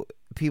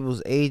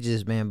people's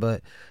ages, man,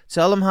 but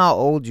tell them how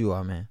old you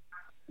are, man.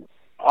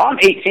 Oh, I'm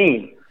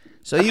 18.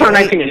 So I turned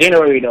 19 in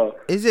January, though.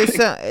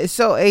 It's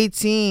so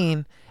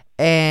 18,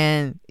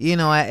 and you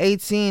know, at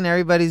 18,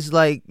 everybody's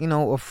like, you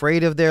know,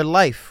 afraid of their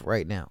life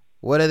right now.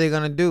 What are they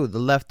gonna do? The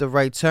left or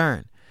right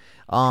turn?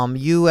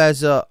 You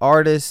as a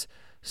artist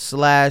 /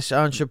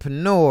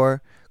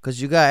 entrepreneur,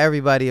 because you got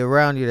everybody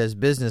around you that's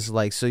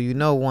business-like, so you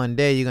know one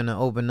day you're gonna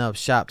open up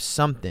shop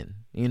something.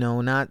 You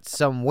know, not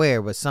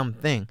somewhere, but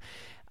something.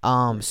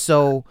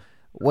 So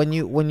when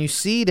you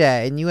see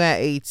that and you at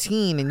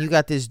 18 and you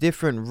got this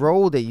different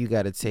role that you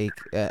got to take,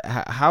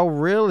 how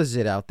real is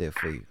it out there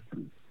for you?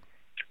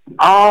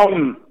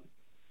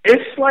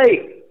 It's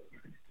like,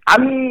 I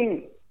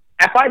mean,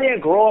 if I didn't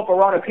grow up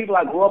around the people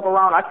I grew up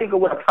around, I think it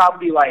would have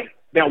probably like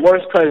been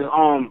worse because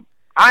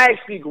I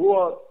actually grew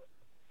up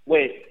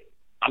with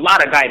a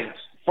lot of guidance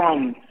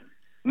from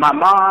my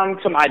mom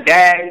to my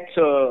dad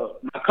to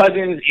my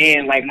cousins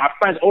and like my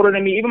friends older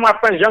than me, even my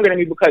friends younger than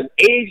me, because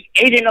age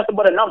ain't nothing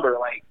but a number.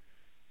 Like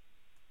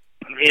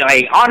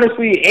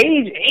honestly,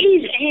 age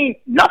ain't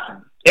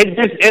nothing.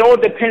 It all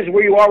depends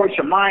where you are with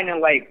your mind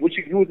and like what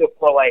you use it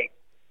for, like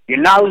your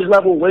knowledge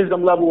level,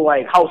 wisdom level,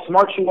 like how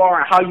smart you are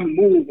and how you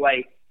move.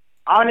 Like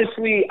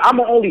honestly, I'm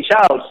an only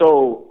child,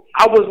 so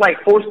I was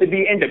like forced to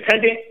be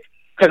independent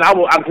because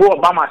I grew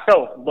up by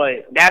myself.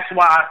 But that's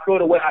why I feel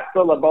the way I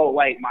feel about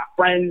like my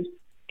friends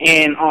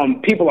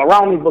and people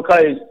around me,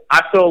 because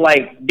I feel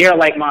like they're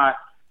like my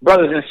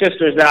brothers and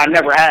sisters that I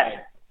never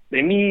had.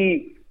 And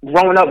me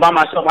growing up by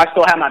myself, I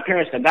still have my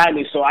parents to guide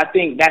me. So I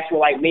think that's what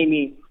like made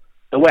me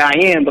the way I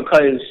am,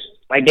 because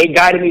like they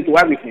guided me through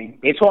everything.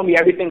 They taught me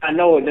everything I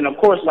know. And then of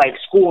course like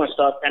school and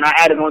stuff, and I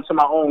added on to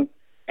my own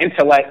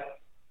intellect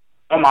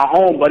on my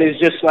own. But it's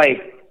just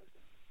like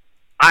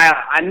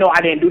I know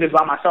I didn't do this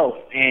by myself,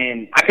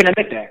 and I can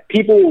admit that.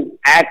 People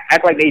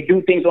act like they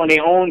do things on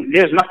their own.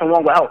 There's nothing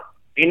wrong with help.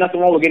 Ain't nothing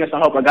wrong with getting some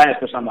help or guidance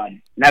for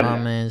somebody. Never. Oh,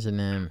 man's and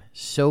them.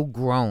 So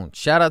grown.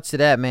 Shout out to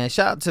that, man.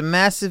 Shout out to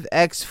Massive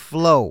X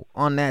Flow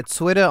on that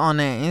Twitter, on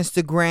that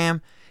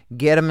Instagram.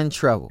 Get him in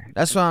trouble.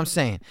 That's what I'm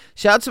saying.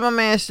 Shout out to my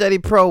man Steady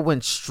Pro.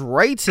 Went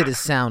straight to the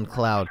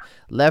SoundCloud.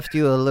 Left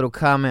you a little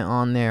comment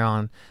on there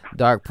on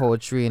Dark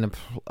Poetry and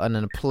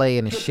a play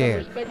and a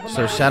share.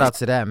 So shout out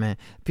to that, man.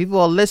 People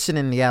are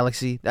listening, the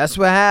Galaxy. That's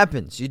what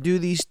happens. You do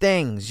these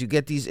things. You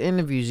get these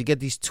interviews. You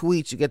get these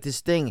tweets. You get this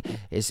thing.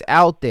 It's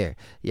out there.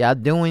 Y'all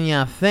doing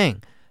your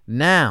thing.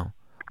 Now,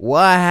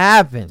 what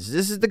happens?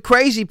 This is the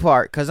crazy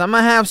part, because I'm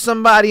going to have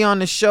somebody on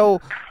the show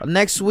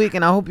next week,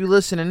 and I hope you're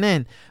listening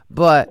in.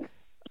 But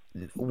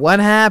what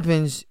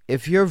happens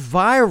if you're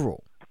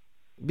viral?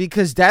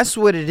 Because that's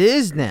what it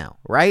is now,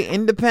 right?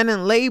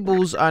 Independent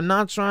labels are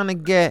not trying to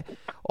get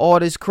all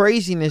this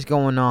craziness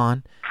going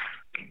on.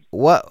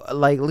 What,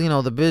 like, you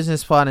know, the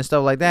business part and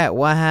stuff like that.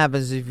 What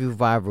happens if you're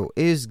viral?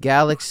 Is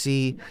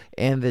Galaxy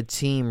and the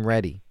team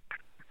ready?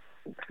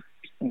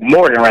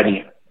 More than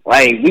ready.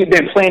 Like, we've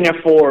been planning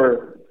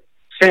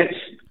since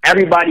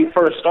everybody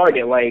first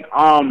started. Like,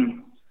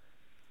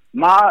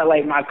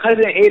 my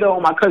cousin Ado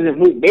and my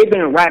cousin Luke, they've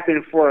been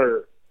rapping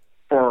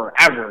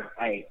forever.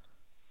 Like,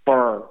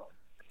 forever.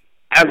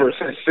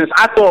 Since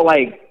I thought,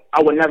 like,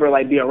 I would never,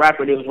 like, be a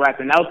rapper, they was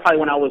rapping. That was probably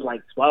when I was,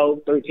 like,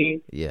 12,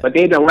 13. Yeah. But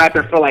they've been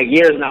rapping for, like,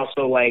 years now.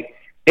 So, like,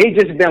 they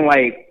just been,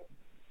 like,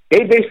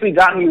 they basically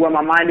got me where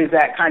my mind is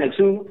at kind of,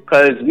 too.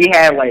 Because we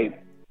had, like,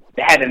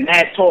 they had the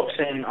Mad Talks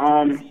and,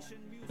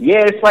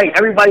 yeah, it's like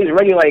everybody's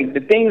ready. Like,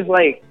 the things,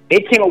 like, they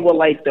came up with,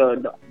 like,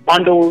 the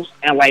bundles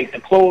and, like, the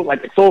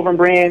clothing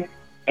brand,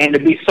 and to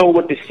be sold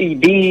with the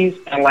CDs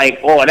and, like,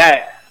 all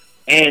that.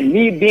 And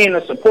me being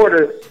a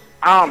supporter,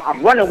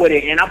 I'm running with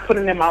it, and I'm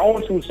putting in my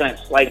own 2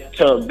 cents, like,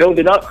 to build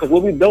it up. Because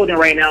what we building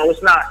right now,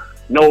 it's not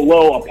no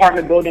low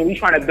apartment building. We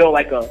trying to build,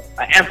 like, an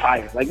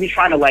empire. Like, we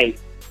trying to, like,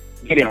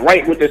 get it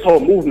right with this whole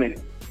movement.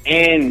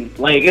 And,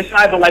 like, it's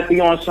not even like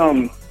we on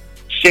some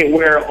shit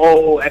where,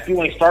 oh, if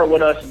you ain't start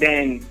with us,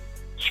 then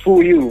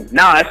screw you.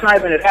 Nah, it's not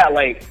even that.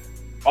 Like,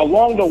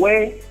 along the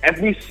way, if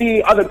we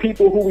see other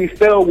people who we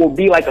feel will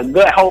be like a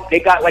good help, they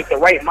got like the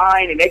right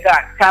mind and they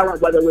got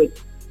talent, whether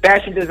it's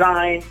fashion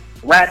design,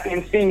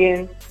 rapping,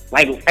 singing,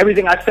 like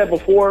everything I said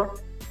before,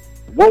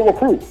 we'll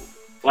recruit.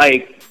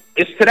 Like,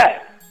 it's to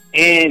that.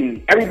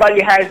 And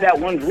everybody has that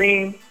one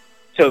dream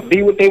to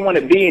be what they want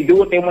to be and do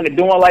what they want to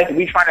do in life, and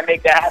we trying to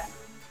make that happen.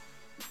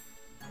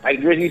 Like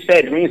Drizzy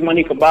said, dreams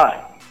money could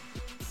buy.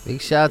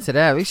 Big shout out to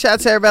that. Big shout out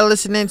to everybody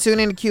listening. Tune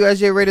in to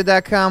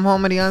QSJRadio.com,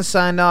 home of the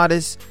unsigned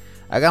artists.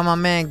 I got my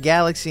man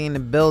Galaxy in the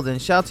building.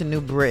 Shout out to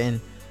New Britain,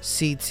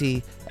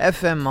 CT,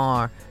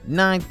 FMR,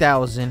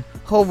 9000.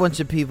 Whole bunch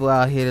of people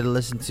out here to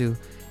listen to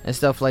and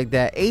stuff like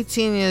that.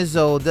 18 years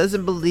old,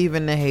 doesn't believe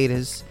in the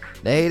haters.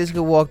 The haters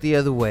could walk the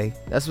other way.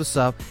 That's what's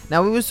up.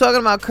 Now, we was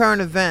talking about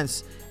current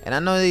events, and I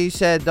know that you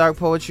said Dark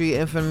Poetry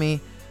Infamy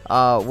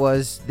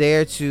was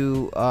there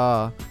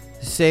to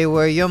say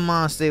where your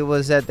mind state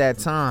was at that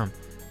time.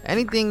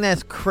 Anything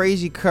that's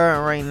crazy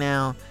current right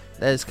now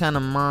that is kind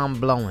of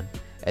mind-blowing.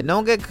 And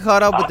don't get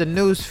caught up with the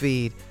news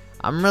feed.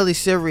 I'm really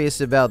serious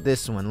about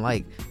this one.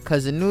 Like,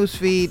 because the news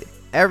feed,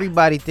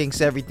 everybody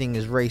thinks everything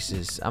is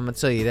racist. I'm going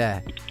to tell you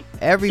that.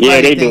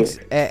 Everybody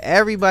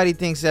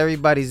thinks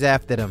everybody's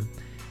after them.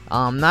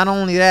 Not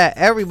only that,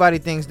 everybody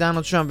thinks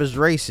Donald Trump is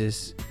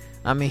racist.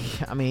 I mean,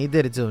 he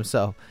did it to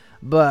himself.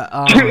 But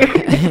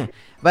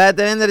but at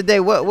the end of the day,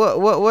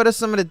 what are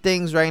some of the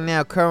things right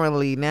now,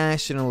 currently,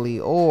 nationally,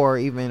 or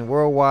even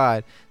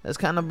worldwide, that's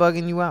kind of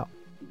bugging you out?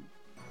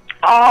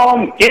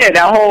 Yeah,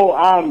 that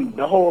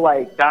whole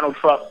like Donald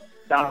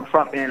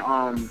Trump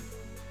and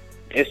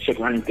his chick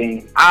running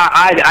thing.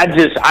 I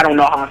don't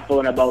know how I'm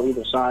feeling about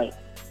either side.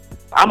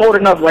 I'm old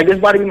enough, like this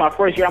about to be my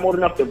first year. I'm old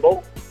enough to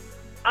vote.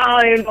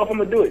 I don't even know if I'm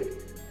gonna do it.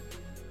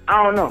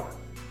 I don't know.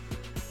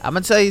 I'm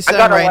gonna tell you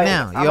something right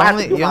now.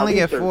 You only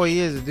get 4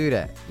 years to do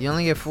that. You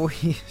only get 4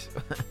 years.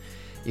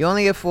 You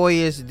only get 4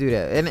 years to do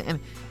that.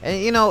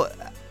 And you know,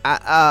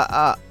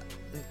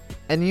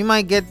 and you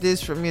might get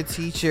this from your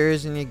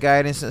teachers and your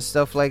guidance and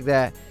stuff like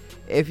that.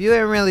 If you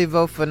ain't really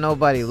vote for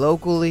nobody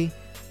locally,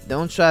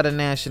 don't try the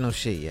national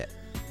shit yet.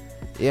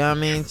 You know what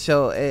I mean?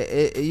 So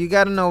you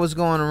got to know what's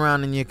going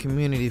around in your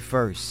community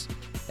first.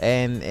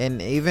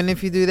 And even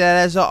if you do that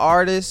as an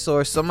artist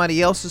or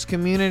somebody else's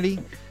community,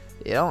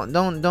 you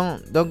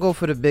don't go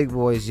for the big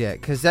boys yet,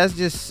 because that's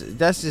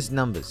just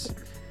numbers.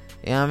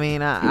 You know what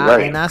I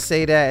mean? I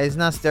say that it's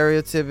not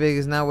stereotypic,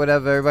 it's not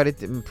whatever. Everybody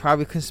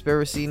probably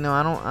conspiracy. No,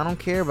 I don't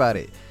care about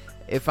it.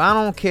 If I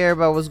don't care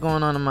about what's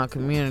going on in my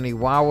community,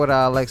 why would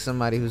I elect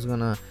somebody who's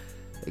gonna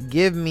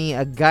give me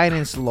a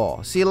guidance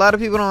law? See, a lot of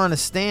people don't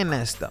understand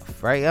that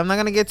stuff, right? I'm not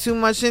gonna get too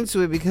much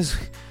into it because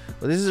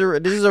this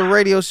is a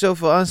radio show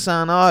for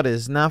unsigned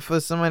artists, not for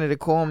somebody to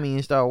call me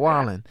and start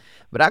wilding.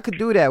 But I could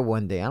do that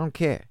one day. I don't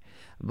care.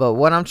 But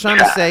what I'm trying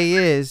to say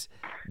is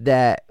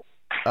that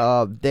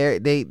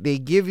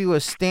they give you a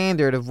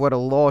standard of what a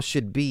law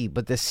should be,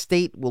 but the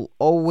state will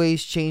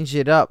always change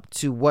it up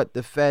to what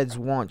the feds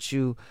want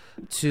you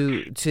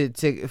to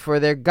for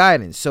their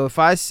guidance. So if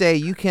I say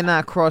you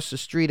cannot cross the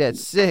street at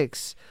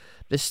 6,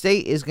 the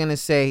state is gonna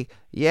say,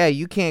 yeah,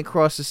 you can't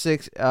cross the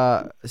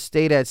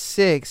state at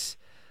 6,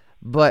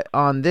 but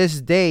on this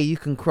day you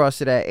can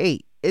cross it at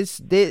 8.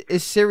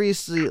 It's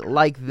seriously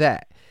like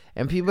that,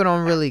 and people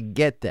don't really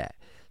get that.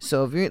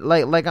 So if you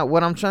like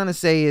what I'm trying to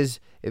say is,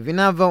 if you're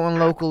not voting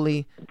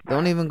locally,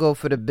 don't even go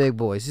for the big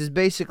boys. It's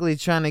basically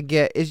trying to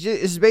get.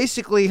 It's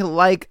basically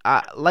like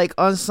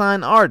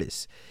unsigned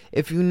artists.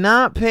 If you're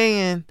not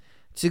paying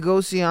to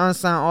go see an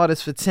unsigned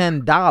artist for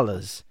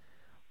 $10,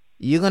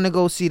 you're gonna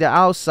go see the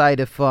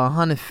outsider for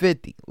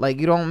 $150.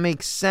 Like, you don't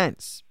make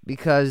sense,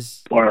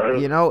 because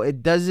you know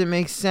it doesn't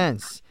make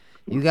sense.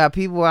 You got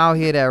people out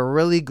here that are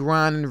really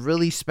grinding,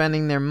 really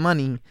spending their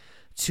money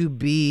to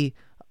be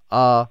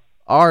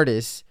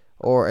artist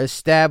or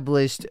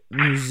established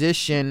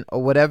musician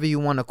or whatever you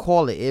want to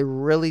call it. It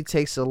really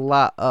takes a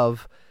lot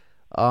of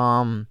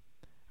I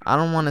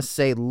don't want to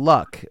say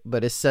luck,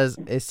 but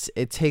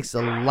it takes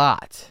a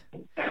lot.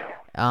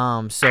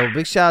 So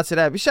big shout out to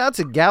that. Big shout out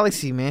to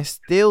Galaxy, man,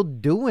 still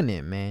doing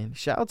it, man.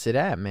 Shout out to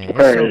that, man. It's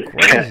so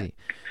crazy.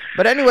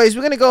 But anyways,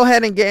 we're gonna go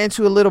ahead and get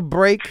into a little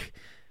break.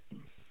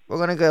 We're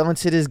gonna go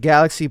into this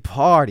Galaxy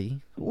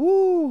party.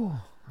 Woo!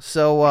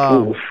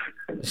 So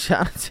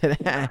shout out to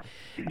that.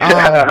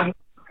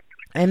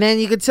 And then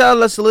you can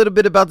tell us a little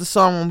bit about the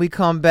song when we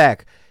come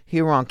back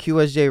here on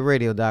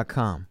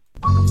QSJRadio.com.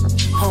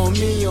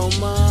 Homie, oh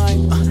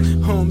mine,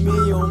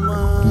 homie, oh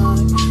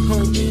mine,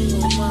 homie,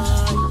 oh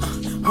mine,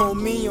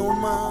 homie, oh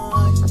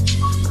mine,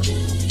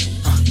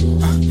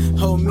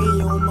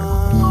 homie, oh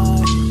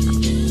mine.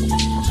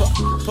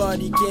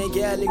 Party gang,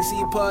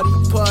 Galaxy, party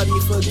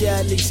for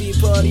Galaxy,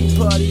 party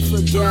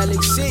for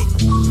Galaxy.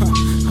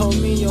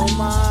 Homie, oh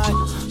mine,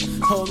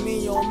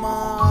 homie, oh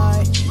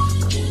mine.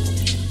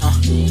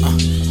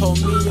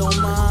 Homie, oh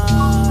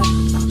my,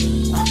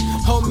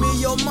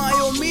 homie, oh my,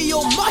 homie,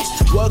 oh my.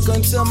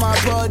 Welcome to my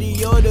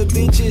party, all the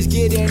bitches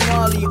getting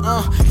gnarly,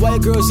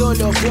 white girls all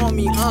up on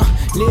me,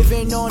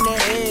 living on the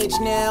edge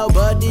now,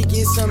 about to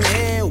get some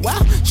hair, wow,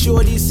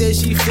 shorty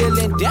says she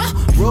feeling down,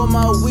 roll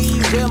my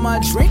weed, wear my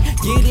drink,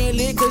 getting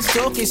lit cause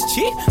talk is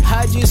cheap,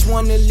 I just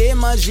wanna live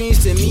my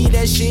dreams, to me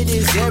that shit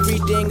is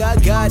everything, I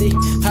got it,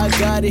 I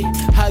got it,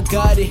 I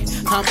got it,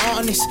 I'm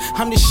honest,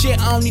 I'm the shit,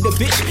 I don't need a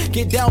bitch,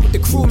 get down with the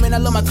crew, man, I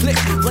love my clip,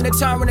 run the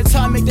time,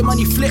 make the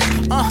money flip,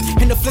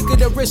 in the flick of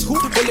the wrist, who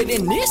really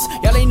in this,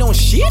 y'all ain't no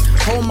shit,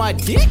 hold my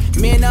dick,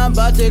 man, I'm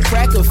about to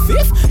crack a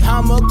fifth,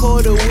 I'ma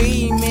call the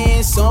weed,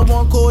 man,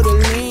 someone call the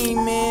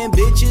lean, man,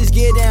 bitches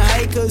getting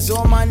high cause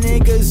all my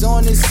niggas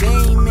on the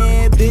scene,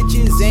 man,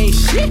 bitches ain't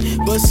shit,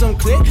 but some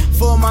clip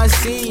for my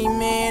scene,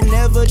 man,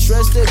 never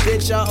trust a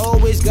bitch, I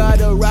always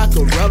gotta rock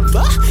a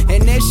rubber,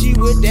 and that she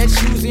with that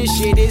shoes and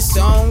shit, it's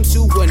on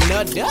to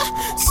another,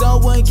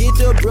 someone get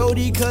the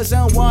Brody cause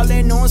I'm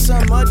wildin' on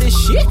some other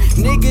shit,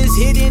 niggas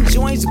hitting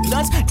joints,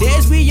 blunts,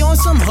 there's we on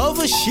some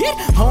hover shit,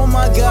 oh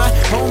my god,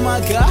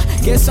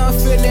 guess I'm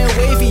feeling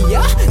wavy,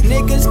 yeah,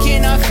 niggas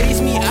cannot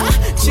face me,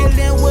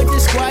 chillin' with the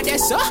squad,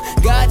 that's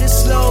gotta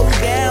slow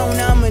down,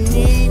 I'ma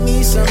need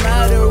me some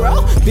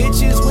Adderall,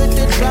 bitches with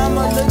the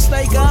drama, looks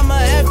like I'ma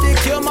have to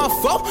kill my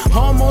foe,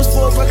 almost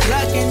 4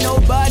 o'clock and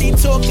nobody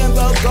talking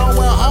about going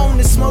home,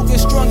 the smoke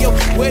is strong, yo,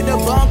 where the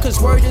bomb, cause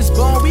word is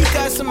born, we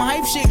got some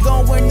hype shit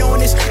going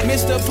on, it's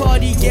Mr.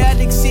 Party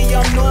Galaxy,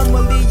 I'm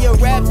normally a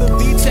rapper,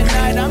 beat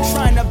tonight, I'm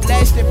trying to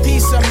blast a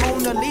piece of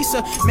Mona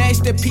Lisa,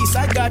 masterpiece,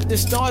 I got the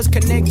stars,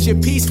 connect your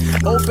piece,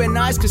 open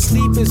eyes cause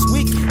sleep is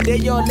weak,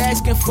 they all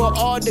asking for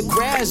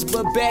autographs,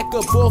 but back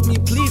up off me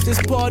please, this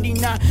party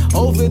not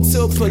over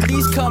till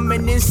police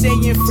coming in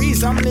saying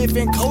freeze, I'm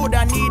living cold,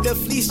 I need a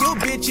fleece, your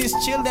bitches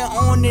chilling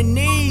on the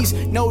knees,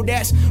 no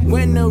that's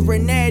winner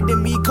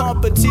anatomy,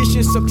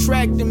 competition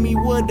subtracting me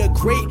with a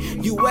great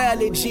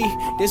eulogy,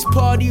 this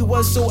party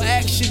was so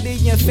actually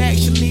and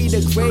factually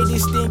the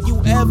greatest thing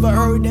you ever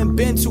heard and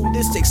been to,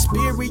 this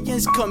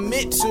experience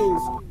commit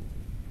to.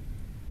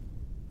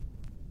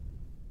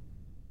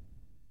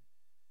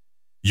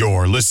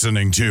 You're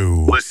listening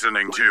to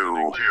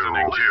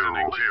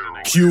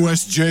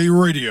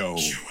QSJ Radio.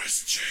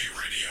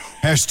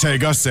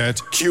 Hashtag us at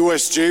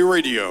QSJ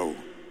Radio.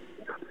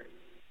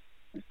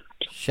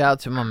 Shout out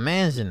to my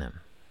mans in them.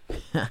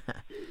 Shout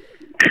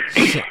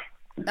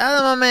out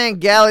to my man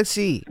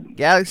Galaxy.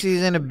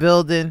 Galaxy's in the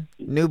building.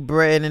 New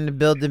Britain in the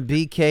building.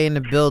 BK in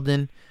the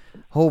building.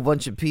 Whole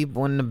bunch of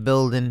people in the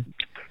building.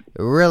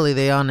 Really,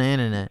 they on the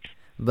internet.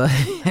 But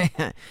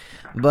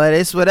but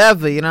it's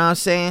whatever, you know what I'm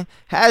saying?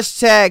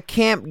 Hashtag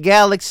Camp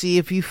Galaxy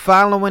if you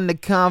following the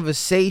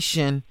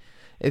conversation.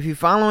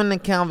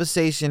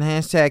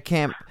 Hashtag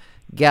Camp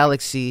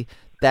Galaxy.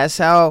 That's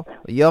how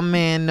your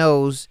man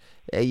knows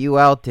that you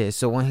out there.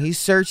 So when he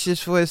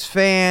searches for his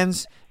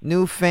fans,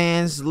 new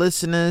fans,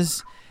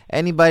 listeners,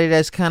 anybody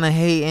that's kind of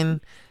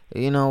hating,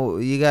 you know,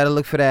 you got to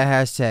look for that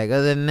hashtag.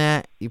 Other than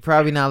that, you're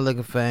probably not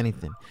looking for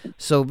anything.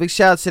 So big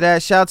shout out to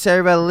that. Shout out to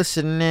everybody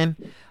listening in.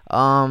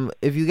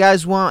 If you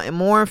guys want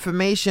more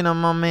information on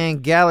my man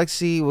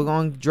Galaxy, we're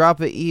going to drop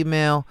an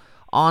email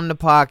on the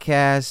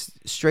podcast,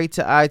 straight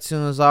to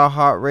iTunes,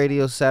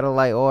 iHeartRadio,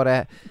 satellite, all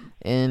that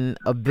in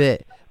a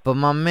bit. But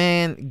my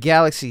man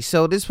Galaxy.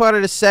 So this part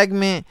of the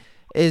segment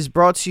is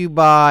brought to you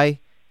by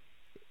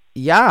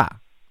Galaxy.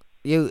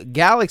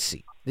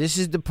 This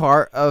is the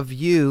part of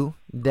you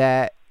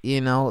that, you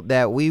know,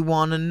 that we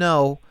want to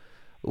know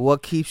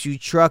what keeps you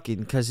trucking,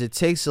 because it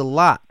takes a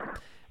lot.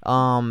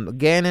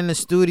 Getting in the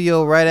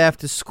studio right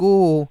after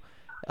school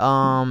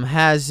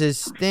has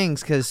its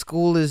things, because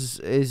school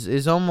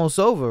is almost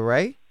over,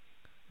 right?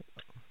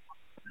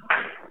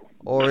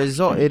 Or is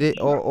it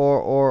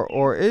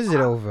or is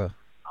it over?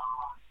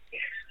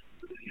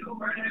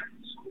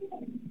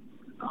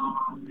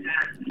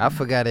 I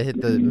forgot to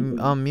hit the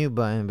unmute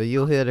button, but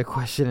you'll hear the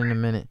question in a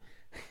minute.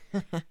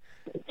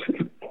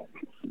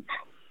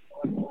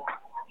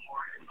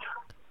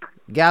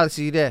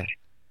 Galaxy, you there?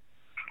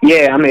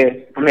 Yeah, I'm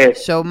here.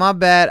 So my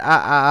bad,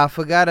 I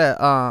forgot to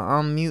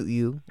unmute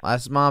you.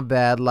 That's my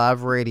bad.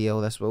 Live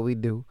radio, that's what we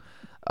do.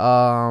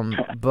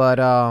 But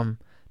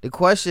the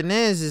question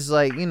is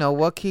like, you know,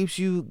 what keeps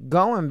you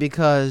going?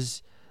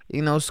 Because,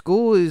 you know,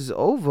 school is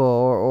over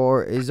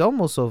or is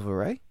almost over,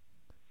 right?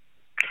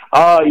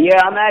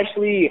 Yeah, I'm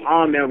actually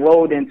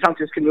enrolled in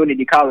Tungsten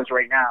Community College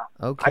right now.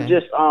 Okay. I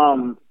just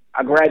I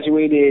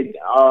graduated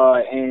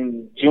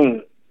in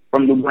June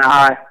from New Bern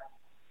High.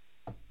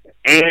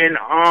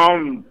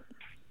 And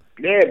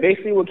yeah,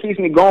 basically what keeps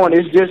me going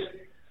is just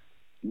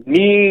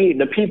me,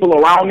 the people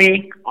around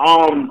me,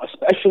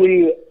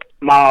 especially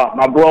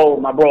my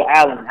bro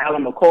Alan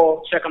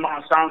McCall. Check him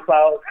out on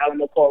SoundCloud, Alan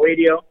McCall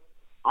Radio.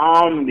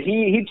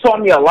 He taught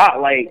me a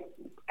lot. Like,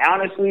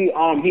 honestly,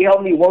 he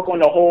helped me work on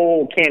the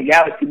whole Camp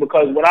Galaxy,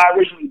 because what I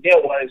originally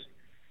did was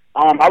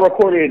I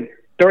recorded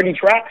 30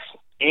 tracks,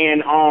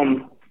 and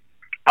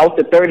out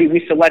the 30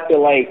 we selected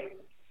like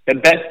the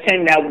best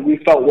 10 that we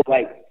felt would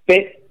like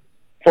fit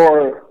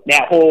for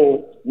that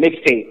whole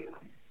mixtape.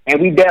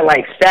 And we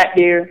sat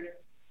there,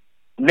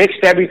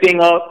 mixed everything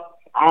up,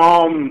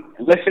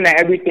 listen to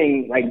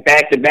everything like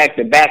back to back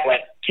to back.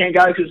 Like King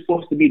Galaxy was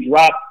supposed to be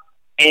dropped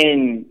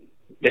in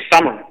the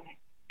summer,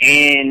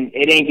 and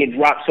it didn't get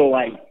dropped till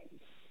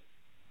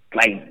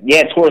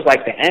towards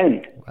like the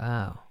end.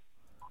 Wow.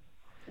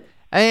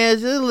 I mean,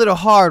 it's a little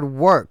hard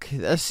work.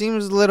 That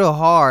seems a little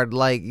hard.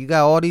 Like, you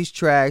got all these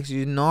tracks.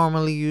 You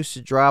normally used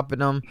to dropping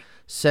them,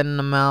 sending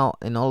them out,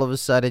 and all of a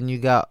sudden you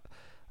got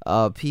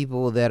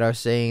people that are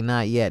saying,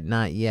 not yet,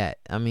 not yet.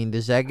 I mean,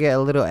 does that get a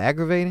little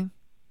aggravating?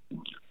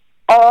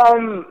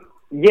 Yeah,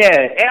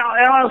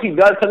 it honestly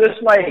does, because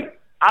it's like,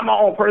 I'm my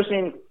own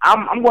person.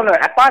 I'm going to,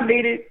 if I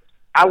made it,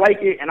 I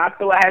like it, and I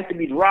feel it has to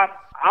be dropped,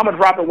 I'm going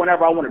to drop it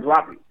whenever I want to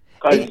drop it.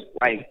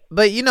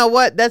 But you know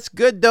what? That's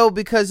good, though,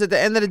 because at the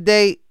end of the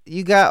day,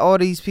 you got all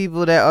these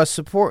people that are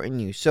supporting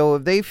you. So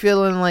if they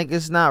feeling like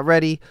it's not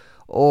ready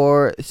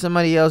or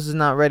somebody else is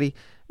not ready,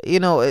 you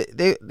know,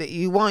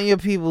 you want your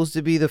peoples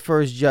to be the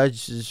first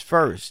judges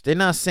first. They're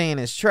not saying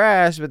it's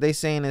trash, but they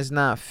saying it's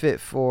not fit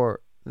for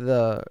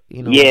the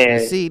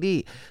the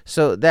CD.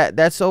 So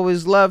that's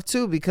always love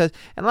too, because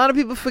and a lot of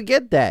people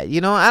forget that.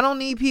 I don't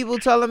need people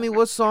telling me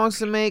what songs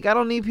to make. I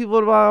don't need people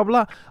to blah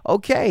blah blah.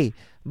 Okay.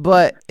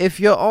 But if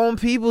your own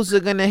peoples are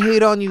going to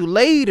hate on you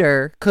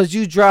later because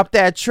you dropped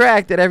that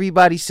track that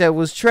everybody said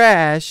was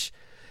trash,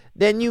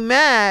 then you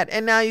mad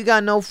and now you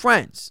got no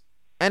friends.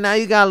 And now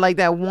you got like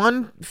that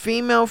one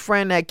female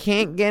friend that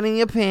can't get in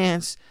your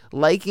pants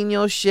liking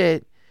your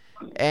shit,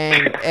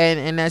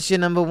 and that's your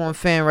number one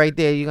fan right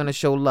there. You're going to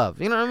show love.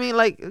 You know what I mean?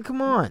 Like,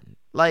 come on.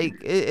 Like,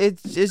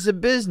 it's a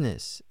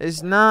business.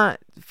 It's not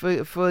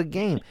for a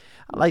game.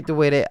 I like the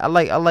way that I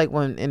like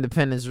when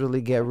independents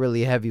really get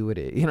really heavy with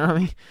it. You know what I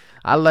mean?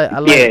 I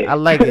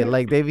like it.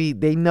 Like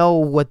they know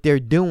what they're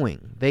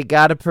doing. They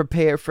gotta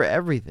prepare for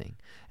everything,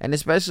 and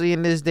especially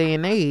in this day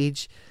and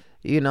age,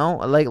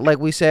 like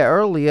we said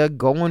earlier,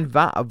 going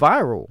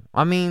viral.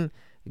 I mean,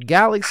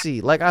 Galaxy,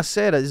 like I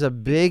said, is a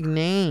big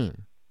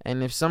name,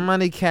 and if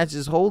somebody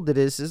catches hold of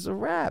this, it's a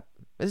wrap.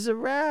 It's a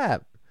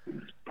wrap.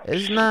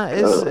 It's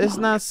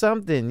not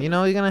something,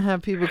 you're gonna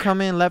have people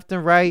come in left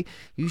and right.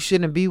 You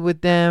shouldn't be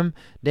with them.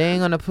 They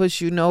ain't gonna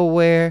push you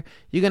nowhere.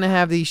 You're gonna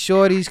have these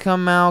shorties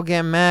come out,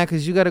 get mad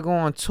because you gotta go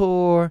on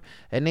tour,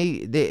 and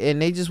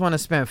they just want to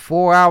spend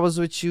 4 hours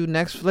with you,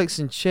 Netflix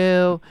and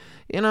chill.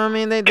 You know what I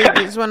mean? They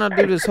just want to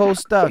do this whole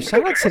stuff.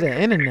 Shout out to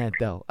the internet,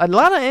 though. A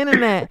lot of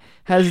internet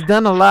has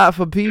done a lot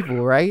for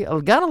people, right?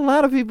 Got a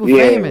lot of people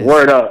famous.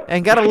 Word up.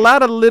 And got a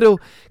lot of little,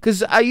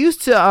 because I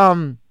used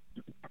to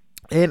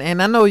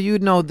And I know you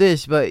know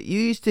this, but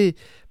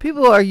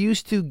people are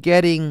used to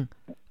getting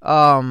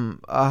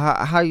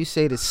how you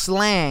say the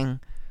slang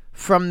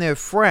from their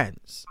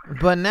friends,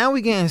 but now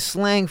we getting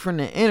slang from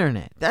the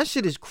internet. That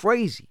shit is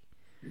crazy.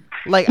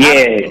 Like,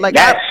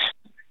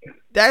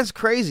 that's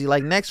crazy.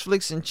 Like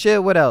Netflix and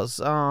chill. What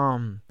else?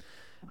 I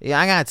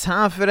got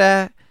time for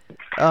that.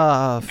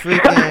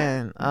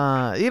 Freaking.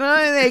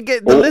 They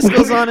get the list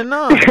goes on and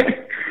on.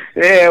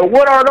 Yeah,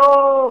 what are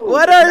those?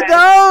 What are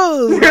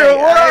those?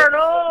 What are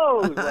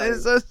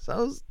those? It's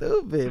so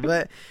stupid,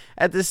 but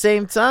at the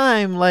same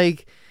time,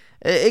 like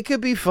it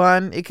could be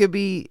fun. It could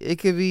be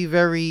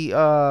very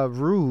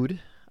rude.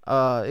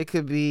 It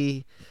could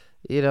be,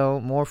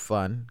 more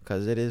fun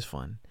because it is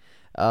fun.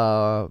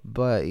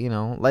 But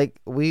like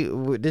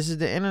this is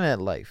the internet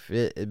life.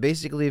 It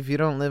basically, if you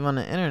don't live on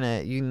the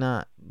internet, you're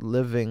not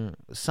living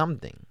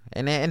something.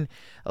 And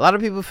a lot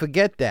of people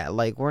forget that.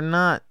 Like, we're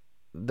not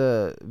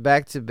the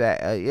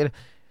back-to-back.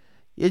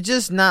 You're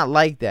just not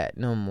like that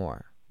no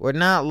more. We're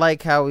not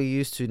like how we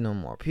used to no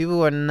more.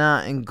 People are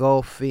not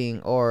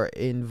engulfing or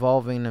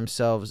involving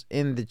themselves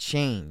in the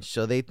change,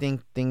 so they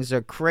think things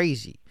are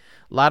crazy.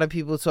 A lot of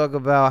people talk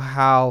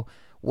about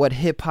what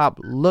hip-hop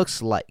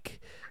looks like,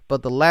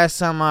 but the last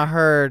time I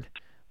heard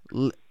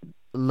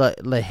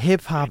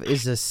hip-hop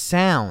is a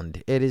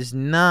sound. It is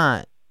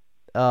not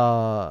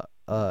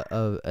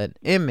an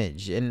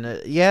image.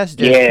 And yes,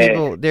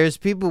 there's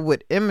people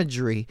with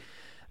imagery,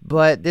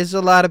 but there's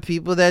a lot of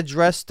people that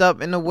dressed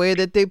up in a way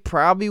that they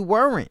probably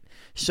weren't.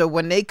 So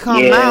when they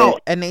come out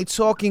and they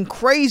talking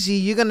crazy,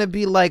 you're going to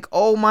be like,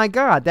 oh my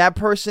God, that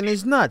person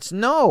is nuts.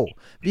 No,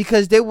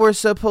 because they were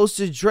supposed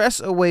to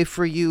dress a way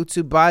for you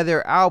to buy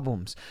their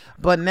albums.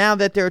 But now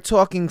that they're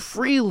talking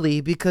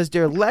freely because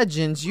they're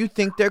legends, you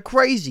think they're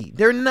crazy.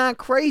 They're not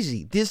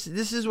crazy. This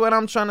is what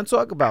I'm trying to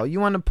talk about.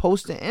 You want to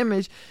post an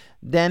image,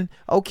 then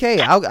okay,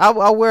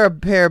 I'll wear a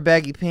pair of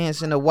baggy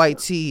pants and a white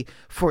tee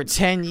for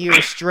 10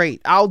 years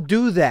straight. I'll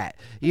do that.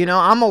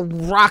 I'm gonna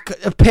rock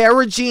a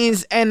pair of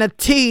jeans and a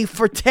tee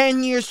for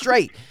 10 years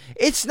straight.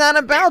 It's not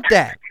about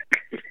that.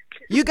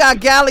 You got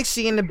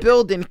Galaxy in the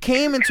building.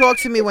 Came and talked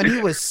to me when he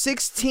was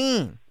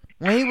 16.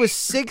 When he was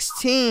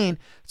 16,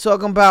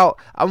 talking about,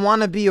 I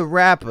want to be a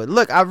rapper.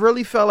 Look, I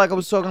really felt like I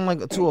was talking like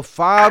to a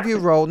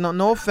 5-year-old.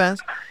 No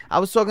offense. I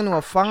was talking to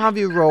a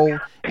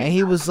 5-year-old, and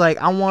he was like,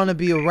 I want to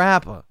be a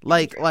rapper.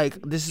 Like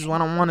this is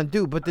what I want to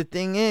do. But the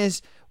thing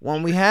is,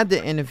 when we had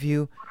the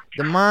interview,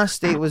 the mind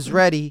state was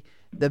ready.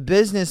 The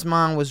business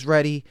mind was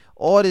ready.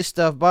 All this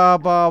stuff, blah,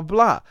 blah,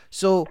 blah.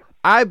 So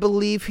I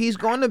believe he's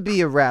going to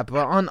be a rapper,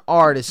 an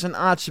artist, an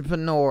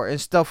entrepreneur,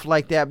 and stuff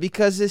like that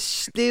because it's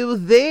still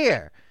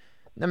there.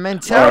 The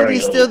mentality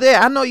is still there.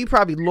 I know you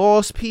probably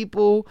lost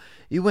people.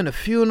 You went to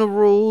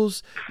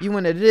funerals. You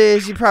went to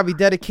this. You probably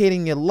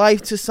dedicating your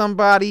life to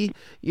somebody.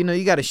 You know,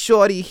 you got a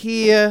shorty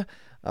here,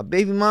 a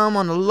baby mom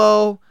on the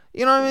low.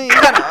 You know what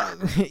I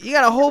mean? You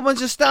got a whole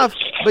bunch of stuff,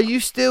 but you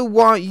still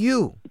want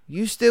you.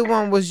 You still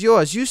want what's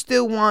yours. You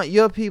still want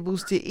your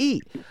peoples to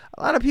eat.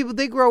 A lot of people,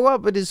 they grow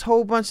up with this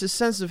whole bunch of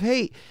sense of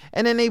hate,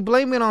 and then they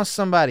blame it on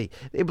somebody.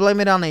 They blame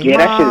it on their mom. Yeah,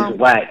 that shit is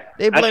whack.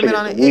 They blame it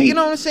on it. You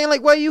know what I'm saying?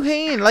 Like, why are you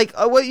hating? Like,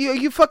 what? Are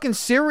you fucking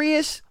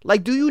serious?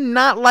 Like, do you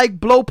not like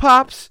blow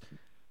pops?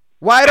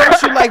 Why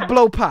don't you like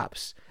blow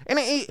pops? And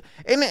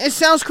it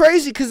sounds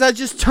crazy because I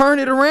just turn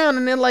it around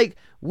and they're like,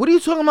 what are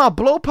you talking about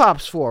blow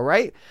pops for,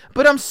 right?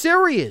 But I'm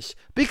serious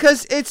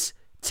because it's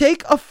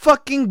take a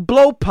fucking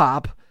blow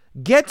pop,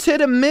 get to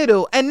the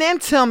middle, and then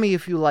tell me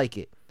if you like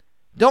it.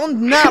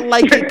 Don't not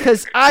like it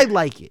because I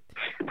like it.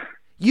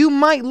 You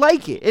might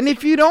like it. And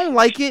if you don't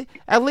like it,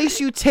 at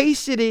least you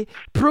tasted it.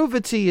 Prove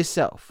it to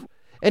yourself.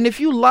 And if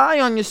you lie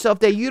on yourself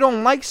that you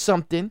don't like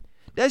something,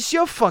 that's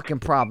your fucking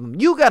problem.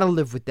 You got to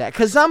live with that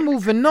because I'm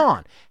moving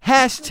on.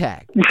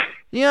 Hashtag.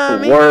 You know what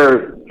I mean?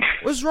 Word.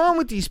 What's wrong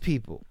with these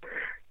people?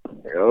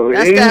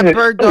 That's that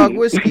Bird Dog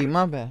whiskey.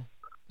 My bad.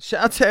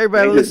 Shout out to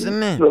everybody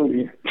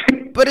listening.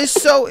 But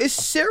it's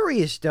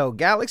serious though,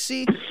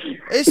 Galaxy.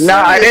 It's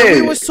serious.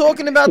 We was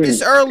talking about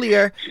this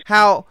earlier.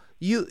 How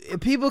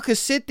people could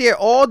sit there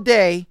all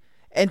day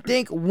and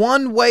think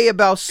one way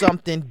about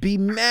something, be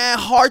mad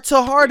heart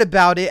to heart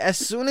about it. As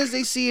soon as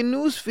they see a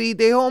news feed,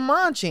 their whole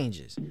mind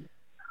changes.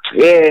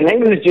 Yeah,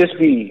 niggas just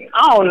be,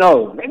 I don't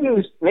know.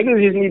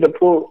 Niggas just need to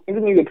put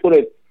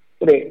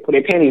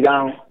their panties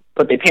down,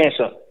 put their pants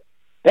up.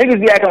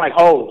 Niggas be acting like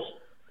hoes.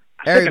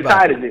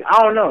 Everybody. Of it.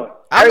 I don't know.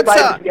 Everybody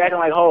just be acting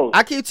like hoes.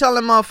 I keep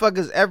telling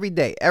motherfuckers every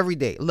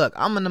day. Look,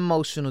 I'm an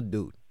emotional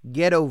dude.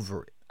 Get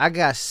over it. I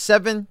got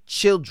 7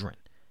 children.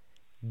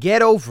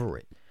 Get over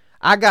it.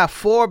 I got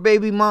 4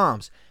 baby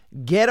moms.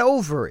 Get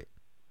over it.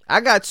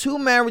 I got 2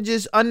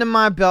 marriages under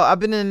my belt. I've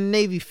been in the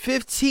Navy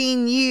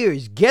 15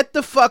 years. Get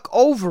the fuck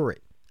over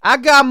it. I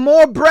got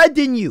more bread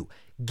than you.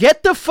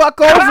 Get the fuck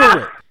over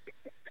it.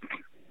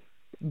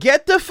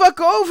 Get the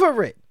fuck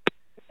over it.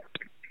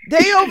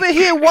 They over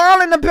here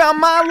whining about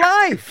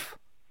my life.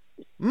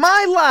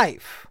 My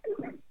life.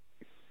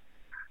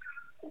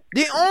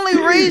 The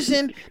only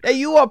reason that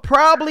you are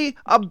probably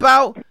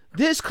about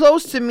this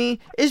close to me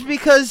is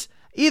because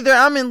either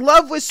I'm in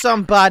love with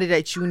somebody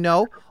that you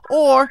know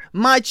or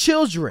my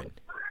children.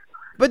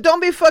 But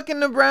don't be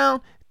fucking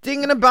around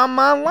thinking about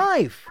my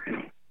life.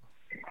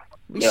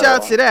 Big shout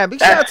out to that. Big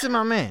shout out to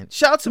my man.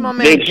 Shout out to my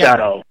man. Big shout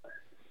out.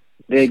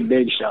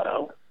 Big shout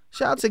out.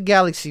 Shout out to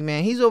Galaxy,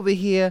 man. He's over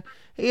here.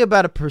 He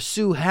about to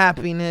pursue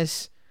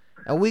happiness.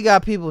 And we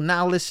got people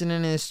not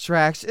listening to his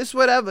tracks. It's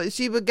whatever.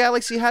 See, but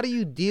Galaxy, how do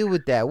you deal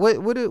with that? What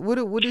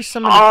are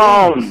some of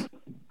the things?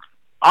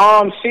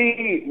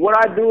 See, what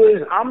I do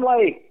is I'm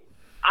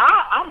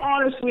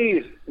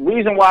honestly,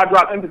 reason why I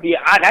drop empathy,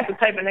 that's the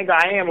type of nigga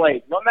I am.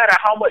 Like, no matter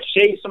how much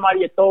shade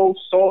somebody throws,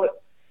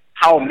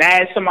 how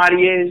mad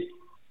somebody is,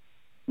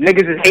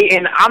 niggas is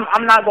hating,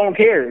 I'm not gonna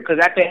care, because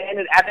at the end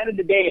of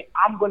the day,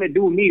 I'm gonna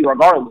do me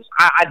regardless.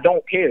 I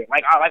don't care.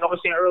 Like I was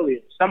saying earlier,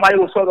 somebody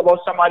will talk about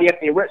somebody if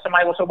they rich,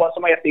 somebody will talk about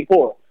somebody if they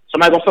poor.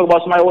 Somebody gonna talk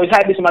about somebody always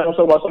happy, somebody gonna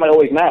talk about somebody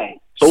always mad.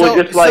 So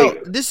it's just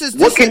like,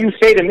 what can you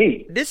say to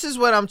me? This is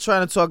what I'm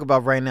trying to talk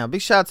about right now.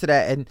 Big shout out to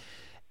that.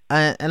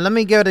 And let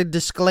me give it a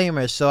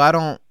disclaimer so I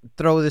don't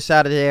throw this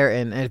out of there.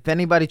 And if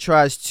anybody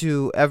tries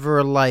to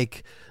ever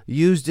like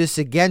use this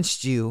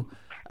against you,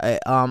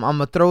 I'm going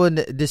to throw in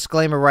a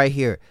disclaimer right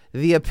here.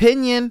 The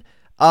opinion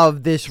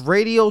of this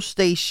radio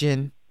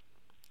station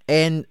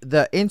and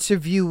the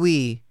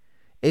interviewee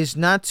is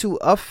not to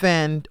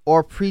offend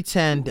or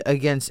pretend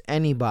against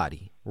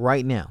anybody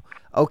right now.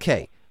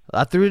 Okay,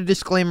 I threw the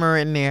disclaimer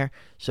in there.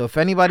 So if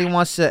anybody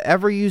wants to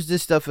ever use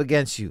this stuff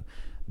against you,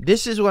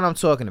 this is what I'm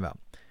talking about.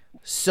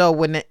 So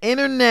when the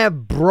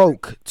internet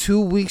broke 2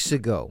 weeks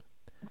ago,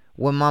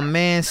 when my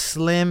man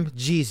Slim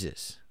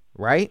Jesus,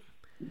 right?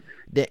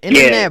 The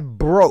internet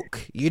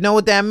broke. You know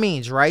what that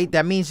means, right?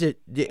 That means that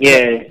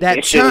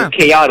that shit was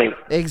chaotic.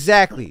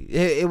 Exactly.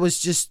 It was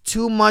just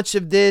too much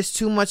of this,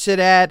 too much of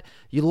that.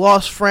 You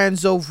lost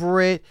friends over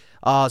it.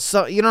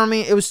 So you know what I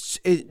mean?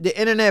 The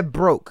internet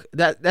broke.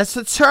 That's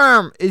a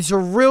term. It's a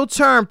real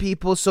term,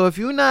 people. So if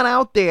you're not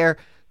out there,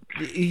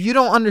 you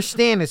don't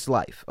understand this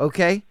life,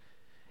 okay?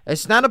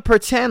 It's not a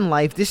pretend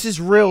life. This is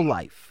real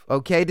life,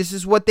 okay? This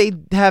is what they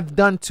have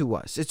done to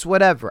us. It's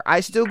whatever. I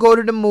still go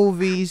to the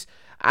movies.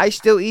 I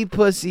still eat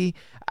pussy.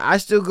 I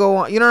still go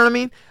on. You know what I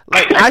mean?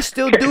 Like, I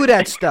still do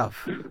that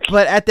stuff.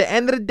 But at the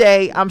end of the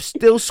day, I'm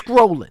still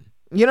scrolling.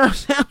 You know what I'm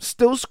saying? I'm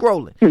still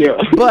scrolling. Yeah.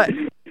 But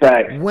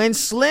when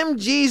Slim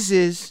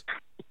Jesus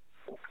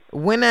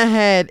went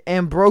ahead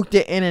and broke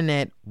the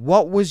internet,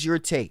 what was your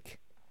take?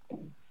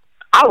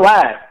 I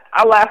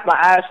laughed my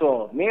ass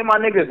off. Me and my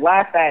niggas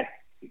laughed at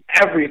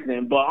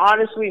everything. But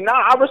honestly, nah,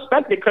 I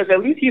respect it because at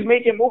least he's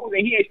making moves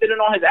and he ain't sitting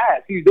on his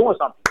ass. He's doing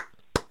something.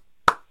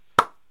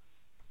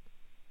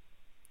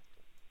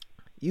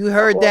 You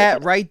heard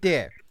that right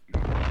there.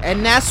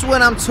 And that's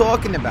what I'm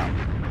talking about.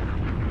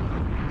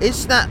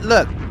 It's not,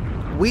 look,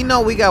 we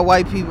know we got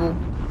white people,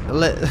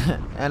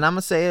 and I'm going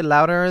to say it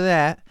louder than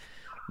that,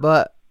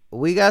 but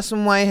we got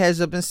some white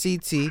heads up in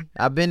CT.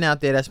 I've been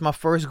out there. That's my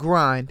first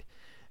grind.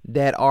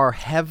 That are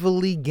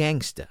heavily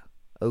gangster.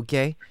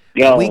 Okay?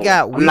 Yo,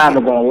 I'm not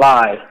even going to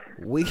lie.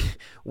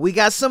 We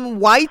got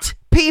some white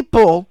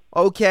people,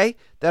 okay,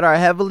 that are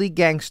heavily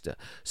gangster.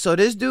 So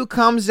this dude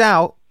comes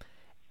out,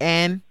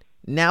 and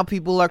now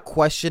people are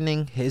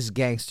questioning his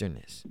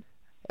gangsterness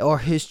or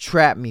his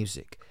trap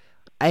music.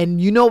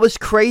 And you know what's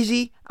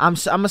crazy? I'm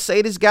going to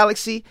say this,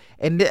 Galaxy,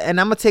 and I'm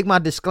going to take my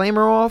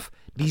disclaimer off.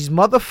 These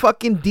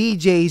motherfucking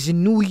DJs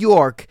in New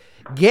York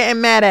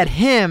getting mad at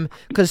him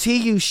because he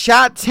used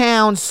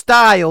Shot-Town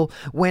style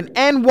when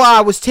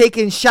NY was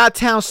taking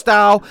Shot-Town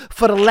style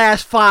for the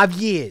last 5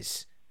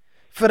 years.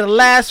 For the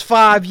last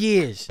 5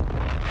 years.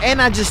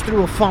 And I just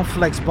threw a Funk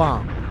Flex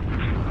bomb.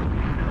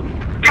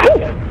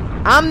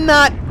 I'm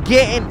not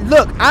getting...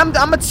 Look, I'm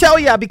going to tell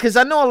y'all because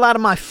I know a lot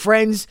of my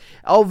friends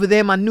over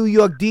there, my New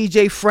York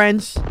DJ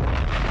friends,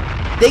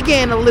 they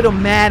getting a little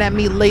mad at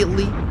me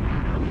lately.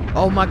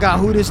 Oh my God,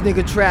 who this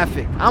nigga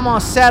Traffic? I'm on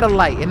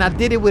satellite and I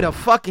did it with a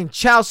fucking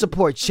child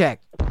support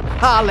check.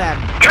 Holla at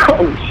me.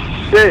 Oh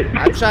shit.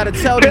 I try to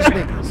tell these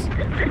niggas.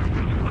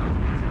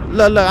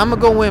 Look, I'm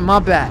gonna go in, my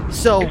bad.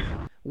 So,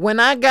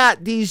 when I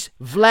got these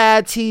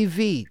Vlad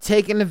TV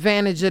taking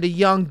advantage of the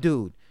young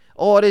dude,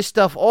 all this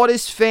stuff, all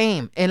this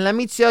fame, and let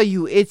me tell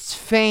you, it's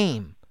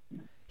fame.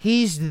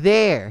 He's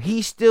there.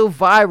 He's still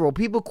viral.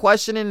 People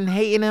questioning and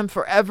hating him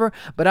forever.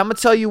 But I'm going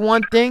to tell you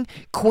one thing.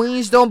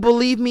 Queens don't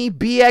believe me.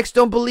 BX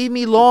don't believe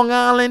me. Long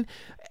Island,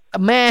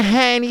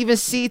 Manhattan, even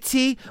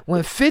CT.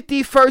 When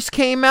 50 first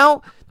came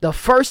out, the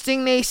first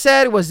thing they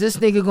said was this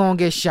nigga going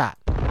to get shot.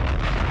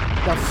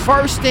 The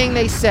first thing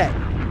they said.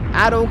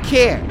 I don't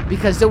care.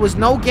 Because there was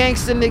no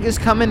gangster niggas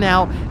coming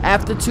out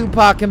after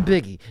Tupac and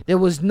Biggie. There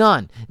was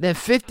none. Then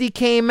 50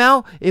 came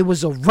out. It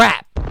was a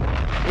rap.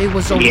 It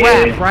was a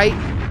rap, right?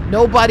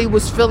 Nobody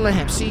was feeling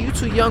him. See, you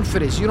too young for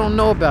this. You don't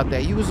know about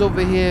that. You was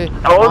over here.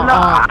 Oh, no.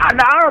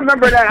 I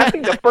remember that. I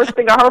think the first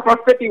thing I heard from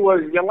 50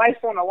 was your life's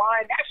on the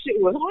line. That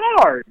shit was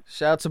hard.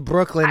 Shout out to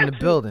Brooklyn in the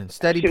building.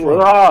 Steady Brooklyn.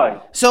 Was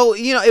hard. So,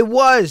 you know, it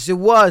was.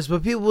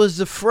 But people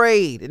was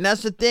afraid. And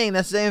that's the thing.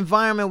 That's the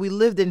environment we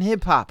lived in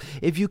hip-hop.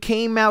 If you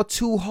came out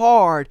too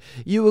hard,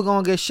 you were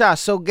going to get shot.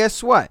 So,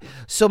 guess what?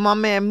 So, my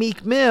man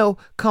Meek Mill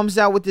comes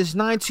out with this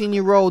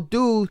 19-year-old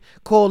dude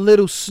called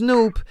Little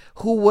Snoop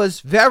who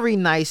was very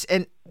nice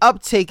and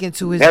uptaken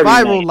to his very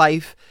viral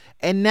life,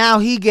 and now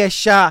he gets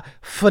shot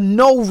for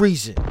no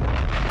reason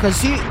because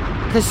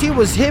he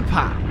was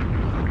hip-hop.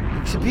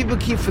 So people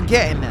keep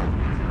forgetting that.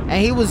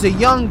 And he was a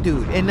young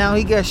dude, and now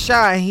he gets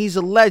shot and he's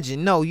a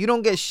legend. No, you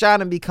don't get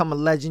shot and become a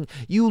legend.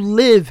 You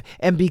live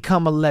and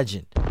become a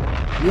legend. You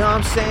know what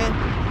I'm saying?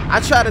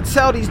 I try to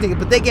tell these niggas,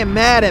 but they get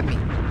mad at me.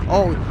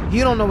 Oh,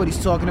 you don't know what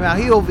he's talking about.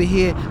 He over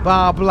here,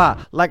 blah,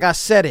 blah. Like I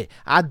said it.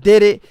 I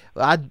did it.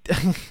 I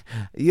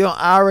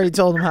already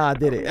told him how I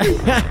did it.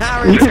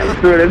 I already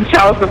told him.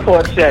 Child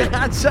support check.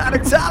 I try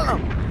to tell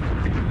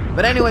him.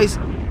 But anyways,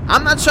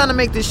 I'm not trying to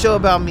make this show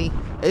about me.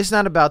 It's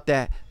not about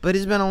that. But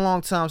it's been a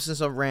long time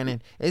since I've ran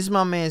in. It's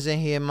my man's in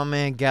here, my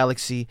man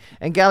Galaxy.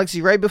 And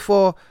Galaxy, right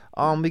before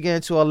we get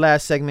into our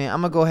last segment,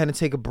 I'm going to go ahead and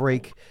take a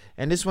break.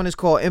 And this one is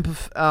called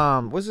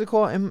what's it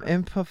called?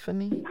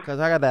 Epiphany? Because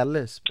I got that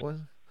list. What?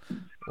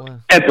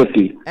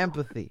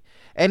 Empathy.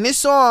 And this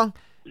song,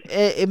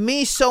 it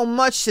means so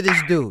much to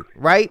this dude,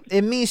 right?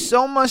 It means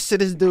so much to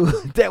this dude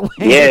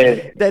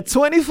that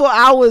 24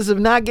 hours of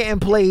not getting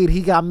played,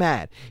 he got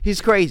mad.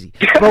 He's crazy.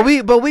 But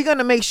we're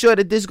gonna make sure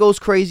that this goes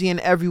crazy and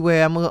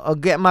everywhere. I'm gonna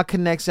get my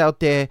connects out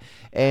there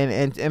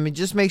and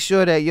just make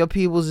sure that your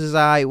peoples is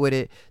alright with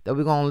it. That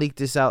we're gonna leak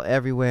this out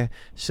everywhere.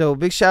 So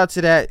big shout out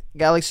to that.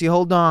 Galaxy,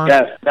 hold on.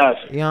 Yes.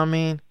 You know what I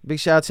mean? Big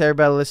shout out to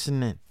everybody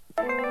listening.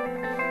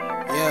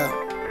 Yeah.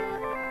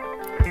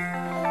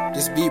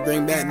 This beat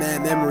bring back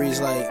mad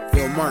memories like,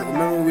 yo, Mark,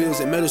 remember when we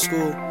was in middle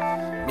school?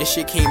 This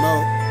shit came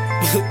out,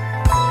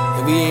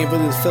 and we ain't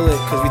really feel it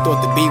because we thought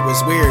the beat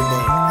was weird,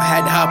 but I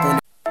had to hop on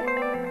it.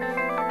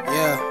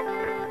 Yeah.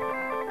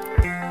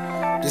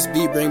 This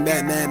beat bring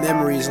back mad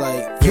memories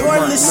like, yo, you're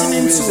Mark,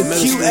 listening to the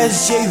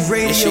QSJ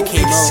Radio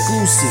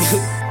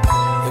exclusive.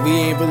 And we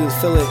ain't really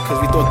feel it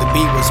because we thought the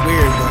beat was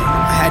weird, but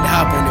I had to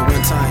hop on it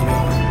one time,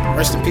 yo.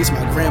 Rest in peace,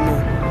 my grandma.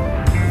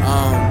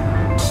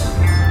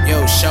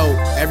 Yo, show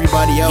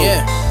everybody out.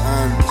 Yeah.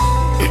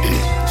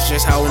 It's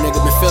just how a nigga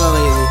been feeling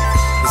lately.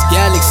 It's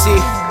Galaxy.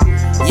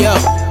 Yo.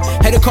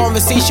 Had a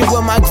conversation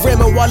with my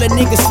grandma while a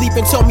nigga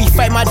sleeping. Told me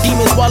fight my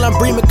demons while I'm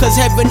breathing. Cause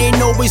heaven ain't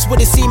always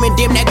what it seeming.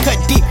 Damn, that cut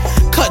deep.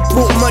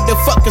 Cutthroat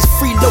motherfuckers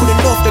freeloading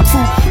off the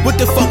crew.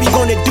 What the fuck we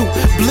gonna do?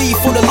 Bleed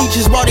for the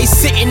leeches while they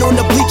sitting on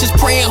the bleachers,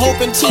 praying,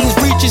 hoping teams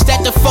reaches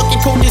that the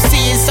fucking coaches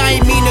see us. I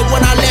ain't mean it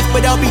when I left,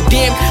 but I'll be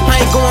damned, I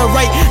ain't going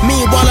right.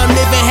 Meanwhile I'm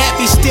living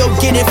happy, still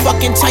getting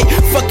fucking tight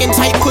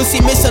pussy.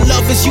 Missing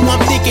love is you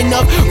I'm thinking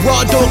of.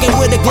 Raw dogging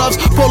with the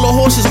gloves, polo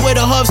horses with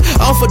the hubs,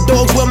 alpha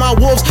dogs with my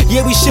wolves.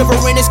 Yeah, we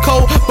shivering, it's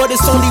cold, but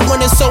it's only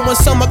winter, so when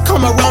summer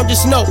come around,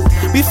 just know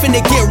we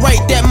finna get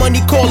right. That money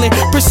calling,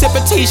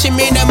 precipitation,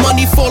 man, that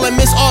money falling.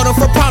 Miss Autumn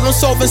for problem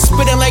solving,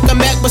 spitting like a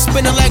Mac, but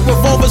spinning like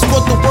revolvers.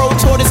 What the world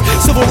taught us,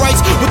 civil rights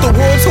with the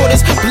world taught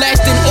us,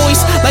 blasting oils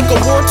like a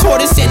war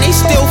tortoise, and they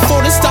still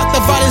fought us. Stop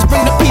the violence,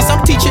 bring the peace.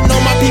 I'm teaching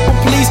all my people,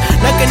 please.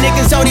 Like a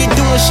niggas out here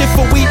doing shit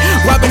for weed,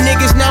 robbing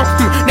niggas now.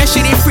 That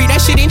shit ain't free,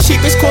 that shit ain't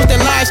cheap, it's costing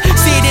lives.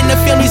 See it in the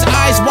family's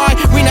eyes. Why?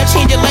 We not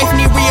changing life,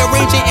 need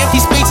rearranging empty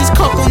spaces.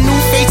 Couple new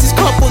faces,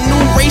 couple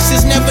new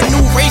races, never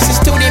new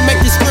races till they make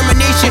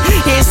discrimination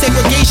and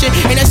segregation.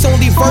 And that's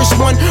only verse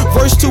 1,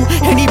 verse 2.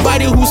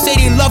 Anybody who say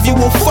they love you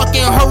will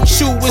fucking hurt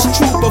you. It's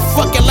true, but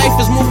fucking life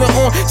is moving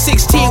on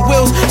 16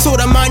 wheels, so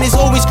the mind is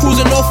always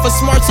cruising off for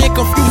smarts and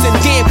confusing.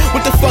 Damn,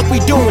 what the fuck we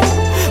doing?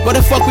 What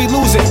the fuck we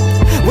losing?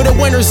 Where the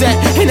winners at?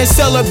 In the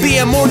cellar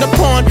being mourned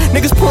upon.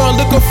 Niggas pouring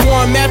liquor for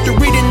him after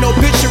reading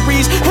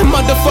obituaries and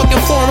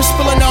motherfucking forums,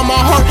 spilling out my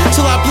heart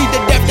till I bleed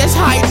to death. That's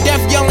high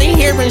def, y'all ain't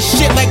hearing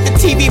shit like the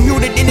TV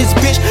muted in this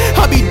bitch.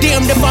 I'll be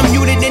damned if I'm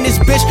muted in this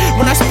bitch.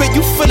 When I spit,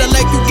 you feeling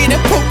like you getting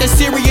poked, that's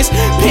serious.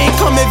 Pain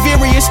coming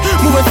various,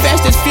 moving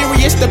fast as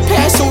furious. The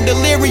past so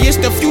delirious,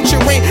 the future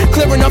ain't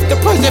clear enough. The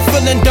present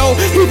feeling dull,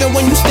 even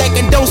when you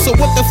stacking dough. So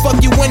what the fuck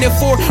you winning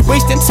for?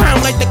 Wasting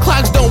time like the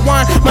clocks don't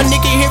wind. My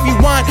nigga, here you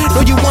whine.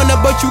 Know you wanna,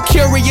 but you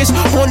curious.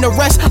 On the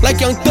rest, like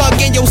Young Thug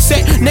in your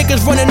set.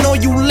 Niggas running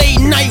on you late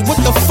night. What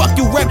the fuck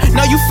you rep?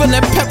 Now you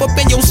feeling pep up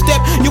in your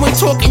step. You ain't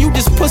talking, you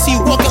just pussy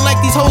walking like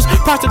these hoes,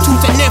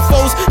 prostitutes and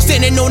nymphos,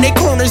 standing on their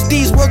corners.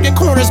 These working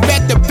corners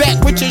back to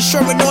back. Richard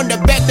Sherman on the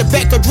back to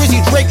back of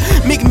Drizzy Drake.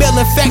 Meek Mill,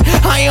 in fact,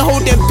 I ain't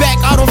holding back.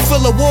 I don't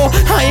feel a wall.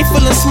 I ain't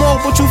feeling small,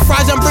 but you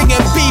fries, I'm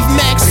bringing beef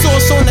max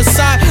sauce on the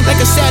side like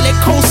a salad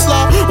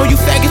coleslaw. Or you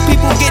faggots,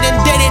 people getting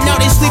deaded. Now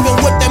they sleeping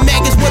with the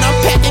maggots when I'm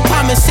packing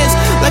common sense.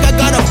 Like I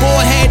got a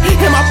bald head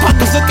and my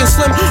pockets looking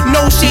slim.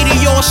 No shady,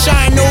 y'all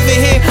shine over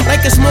here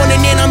like it's morning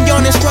and I'm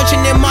yawning,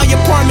 stretching in my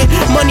apartment.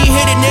 Money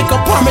hidden in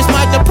compartments,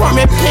 my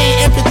department.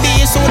 Pain, empathy,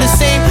 it's all the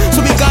same.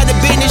 So we gotta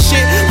bend this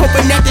shit,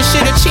 hoping that this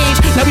shit'll change.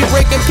 Now we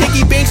breaking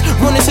piggy banks.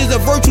 Runners is a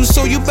virtue,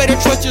 so you better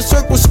trust your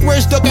circle.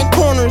 Squares, ducking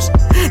corners.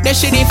 That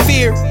shit ain't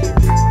fear.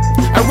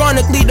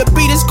 Ironically, the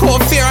beat is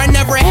called fear. I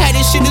never had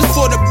this shit is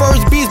for the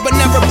birds, bees, but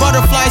never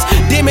butterflies.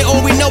 Damn it,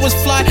 all we know is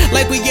fly,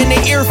 like we in the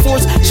Air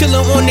Force,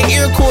 chillin' on the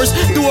Air Course,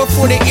 do it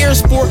for the air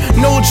sport.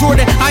 No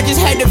Jordan, I just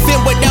had to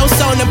vent without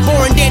sounding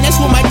boring. Damn, that's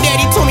what my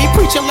daddy told me,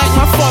 preaching like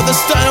my father,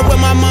 stunning with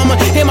my mama,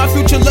 and my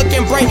future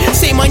looking bright.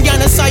 Say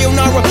mañana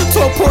sayonara,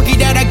 told Porky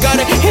that I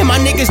got it, and my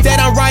niggas that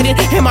I'm riding,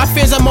 and my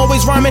fans I'm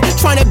always rhyming,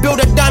 trying to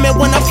build a diamond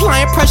when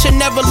applying pressure.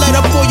 Never let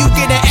up, or you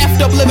get an effed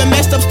up, living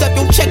messed up. Step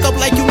your check up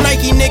like you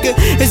Nike, nigga.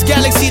 It's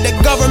Galaxy, the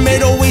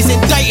government always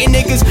indicting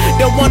niggas.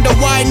 They wonder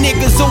why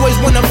niggas always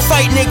wanna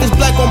fight niggas.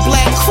 Black on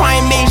black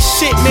crime ain't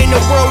shit, man, the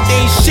world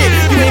ain't shit.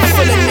 You ain't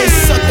feeling this,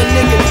 suck a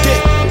nigga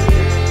dick.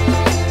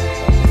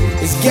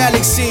 It's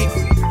Galaxy.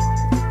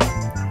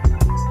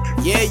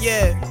 Yeah,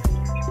 yeah.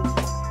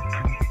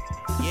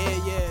 Yeah,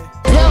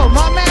 yeah. Yo,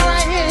 my man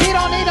right here, he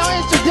don't need no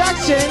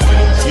introduction.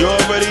 You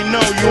already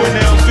know,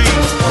 UNLV.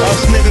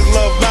 Us niggas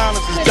love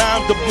violence. It's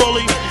Dime the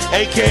Bully,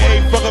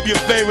 aka fuck up your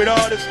favorite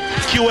artist.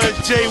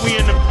 QSJ, we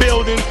in the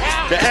building.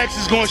 The X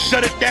is gonna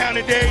shut it down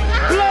today.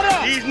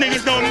 These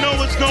niggas don't know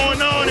what's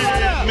going on in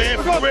this, man,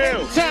 for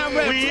real.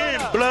 We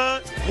in,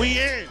 blood. We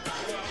in.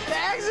 The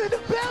X in the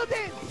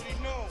building.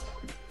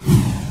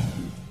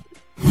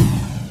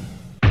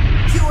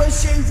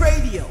 QSJ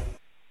Radio.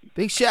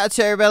 Big shout out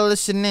to everybody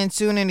listening.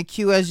 Tune in to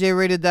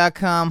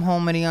QSJRadio.com,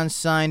 home of the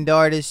unsigned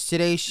artists.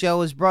 Today's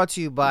show is brought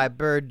to you by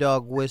Bird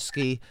Dog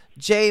Whiskey,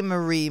 J.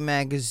 Marie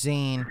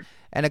Magazine,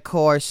 and of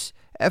course,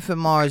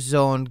 FMR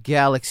Zone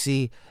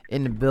Galaxy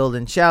in the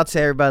building. Shout out to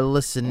everybody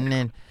listening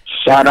in.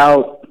 Shout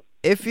out.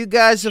 If you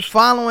guys are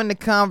following the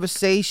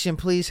conversation,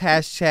 please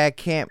hashtag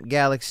Camp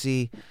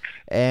Galaxy,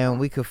 and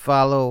we could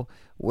follow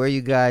where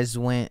you guys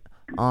went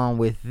on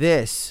with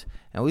this.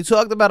 And we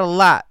talked about a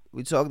lot.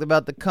 We talked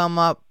about the come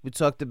up. We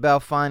talked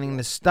about finding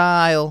the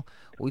style.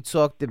 We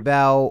talked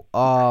about,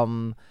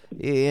 the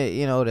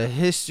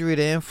history,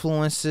 the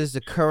influences,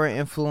 the current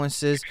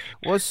influences,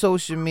 what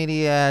social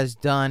media has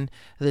done,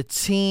 the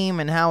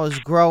team and how it's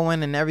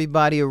growing, and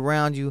everybody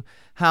around you,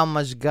 how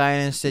much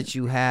guidance that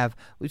you have.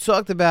 We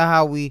talked about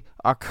how we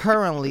are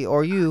currently,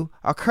 or you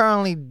are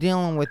currently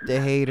dealing with the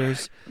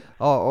haters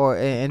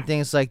and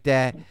things like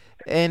that.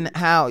 And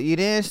how you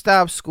didn't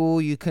stop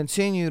school, you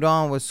continued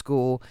on with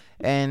school,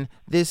 and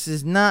this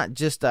is not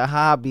just a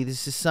hobby,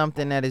 this is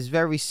something that is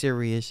very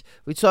serious.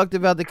 We talked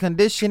about the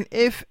condition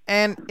if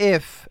and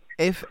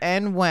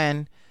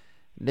when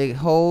the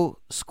whole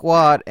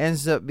squad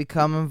ends up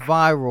becoming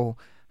viral,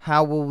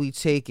 how will we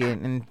take it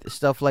and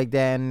stuff like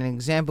that. And an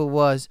example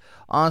was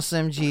on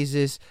Slim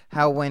Jesus,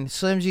 how when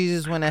Slim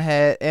Jesus went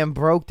ahead and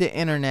broke the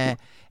internet,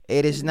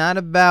 it is not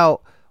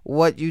about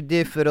what you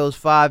did for those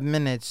 5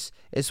 minutes.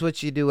 It's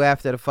what you do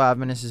after the 5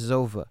 minutes is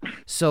over.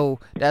 So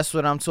that's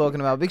what I'm talking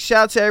about. Big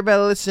shout out to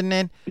everybody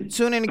listening.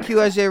 Tune in to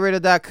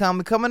QSJRadio.com.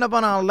 We're coming up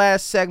on our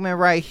last segment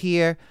right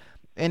here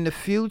in the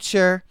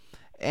future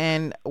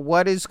and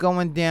what is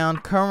going down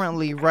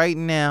currently right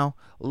now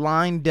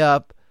lined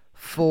up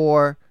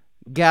for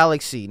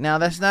Galaxy. Now,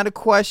 that's not a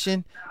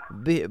question.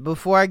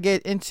 Before I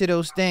get into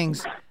those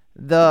things,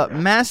 the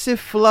Massive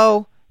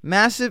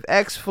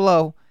X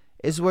Flow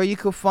is where you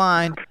can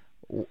find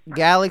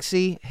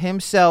Galaxy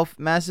himself,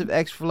 Massive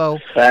X Flow,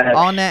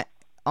 on that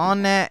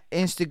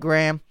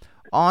Instagram,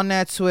 on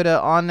that Twitter,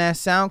 on that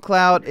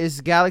SoundCloud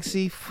is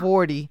Galaxy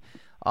 40.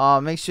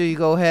 Make sure you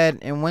go ahead,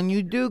 and when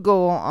you do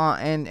go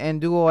on and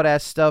do all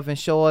that stuff and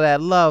show all that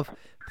love,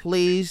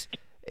 please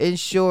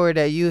ensure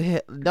that you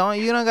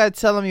don't gotta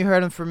tell them you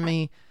heard them from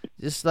me.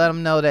 Just let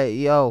them know that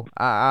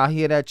I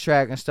hear that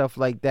track and stuff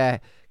like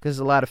that, because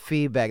a lot of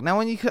feedback. Now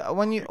when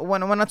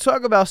I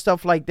talk about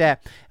stuff like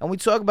that and we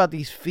talk about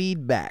these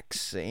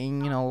feedbacks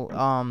and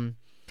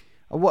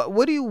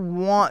what do you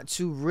want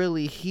to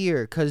really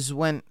hear? Because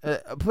when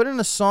putting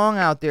a song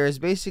out there is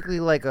basically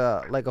like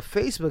a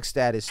Facebook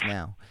status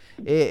now.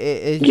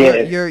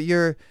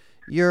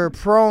 You're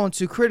prone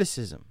to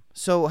criticism.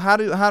 So how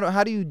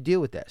do you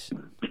deal with that shit?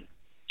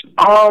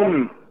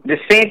 The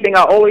same thing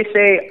I always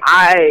say.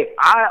 I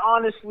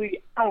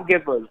honestly I don't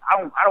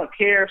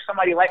care if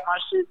somebody like my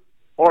shit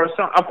or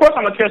some. Of course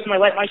I'm gonna care if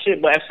somebody like my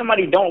shit, but if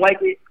somebody don't like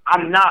it,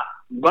 I'm not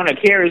gonna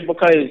care. Is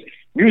because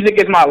music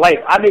is my life.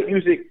 I make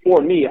music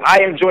for me.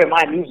 I enjoy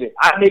my music.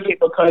 I make it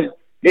because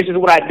this is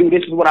what I do.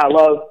 This is what I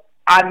love.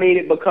 I made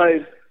it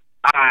because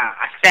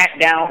I sat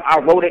down. I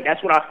wrote it.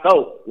 That's what I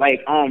felt.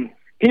 Like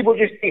people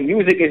just think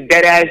music is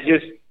dead ass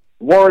just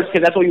words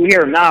because that's what you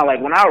hear now.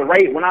 Like when I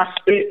write, when I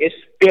spit, it's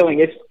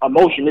feeling, it's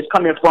emotion, it's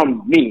coming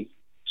from me.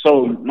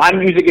 So my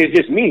music is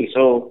just me.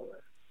 So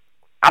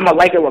I'm gonna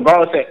like it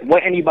regardless of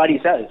what anybody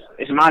says.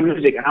 It's my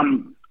music,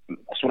 and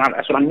that's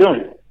what I'm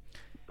doing.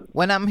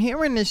 When I'm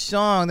hearing this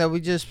song that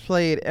we just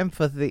played,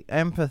 Empathy,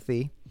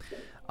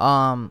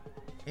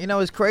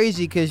 it's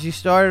crazy because you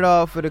started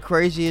off with a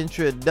crazy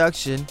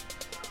introduction.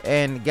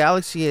 And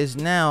Galaxy has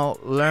now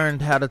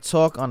learned how to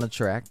talk on the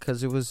track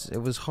because it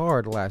was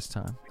hard last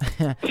time.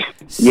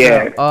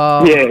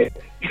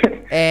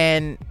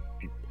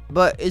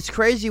 But it's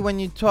crazy when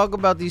you talk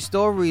about these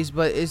stories,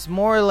 but it's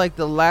more like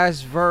the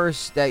last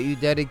verse that you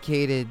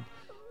dedicated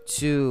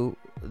to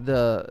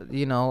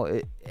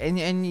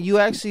and you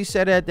actually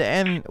said at the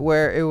end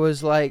where it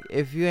was like,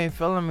 if you ain't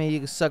feeling me, you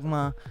can suck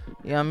my,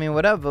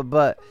 whatever.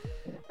 But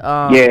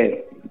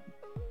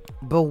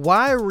But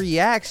why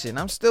reaction?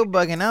 I'm still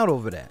bugging out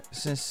over that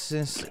since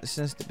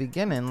the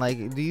beginning.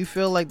 Like, do you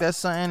feel like that's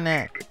something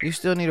that you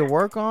still need to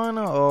work on,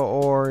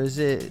 or is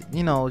it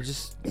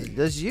just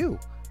you?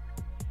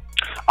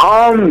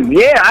 I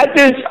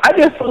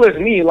just feel it's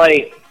me.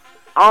 Like,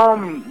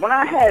 when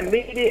I had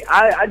made it,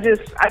 I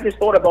just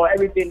thought about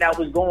everything that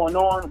was going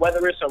on,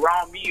 whether it's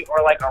around me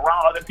or like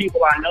around other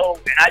people I know,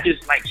 and I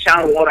just like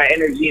channeled all that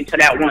energy into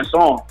that one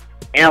song,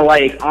 and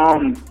like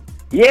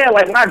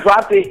like when I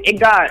dropped it, it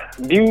got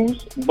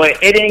views,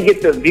 but it didn't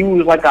get the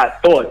views like I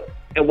thought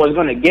it was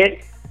gonna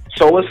get.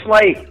 So it's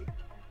like,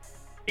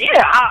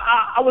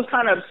 I was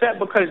kind of upset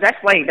because that's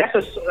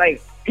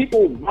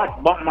people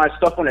bump my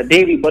stuff on a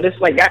daily, but it's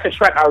like that's a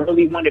track I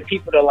really wanted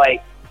people to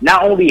like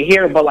not only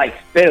hear but like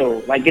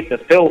feel, like get the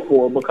feel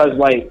for, because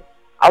like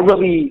I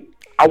wasn't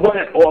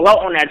all out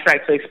on that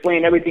track to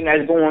explain everything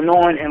that's going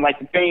on and like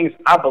the things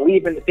I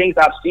believe in, the things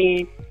I've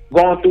seen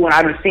going through and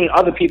I've been seeing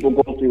other people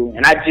go through,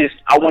 and I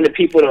wanted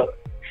people to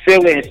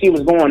feel it and see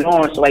what's going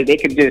on, so like they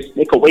could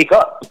wake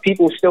up.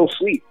 People still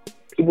sleep.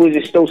 People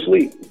just still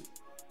sleep.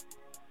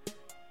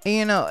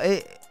 I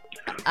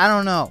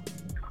don't know.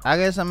 I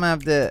guess I'm gonna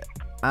have to.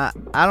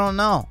 I don't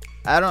know.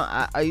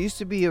 I used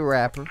to be a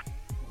rapper.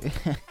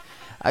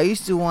 I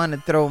used to want to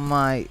throw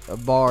my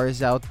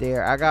bars out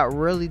there. I got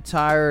really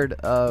tired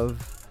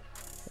of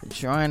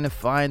trying to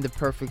find the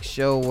perfect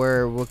show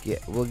where it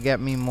will get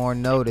me more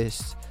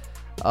noticed.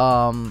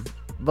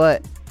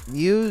 But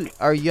you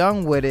are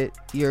young with it.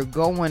 You're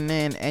going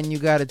in and you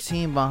got a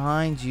team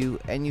behind you,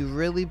 and you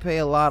really pay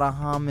a lot of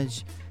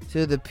homage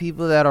to the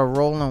people that are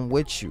rolling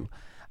with you.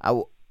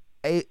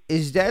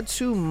 Is that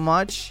too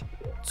much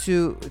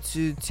to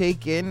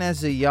take in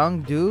as a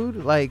young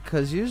dude? Like,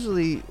 cause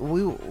usually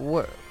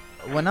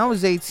when I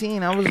was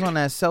 18, I was on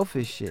that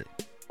selfish shit.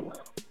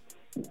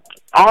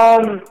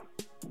 Nah,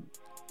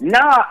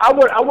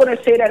 I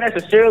wouldn't say that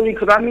necessarily,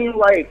 cause I mean,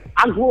 like,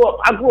 I grew up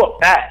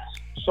fast,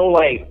 so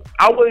like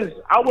I was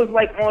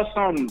like on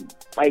some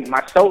like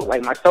my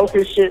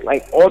selfish shit,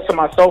 like all to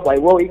myself, like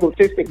real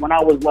egotistic when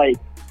I was like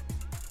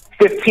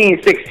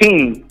 15,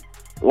 16.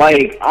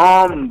 Like,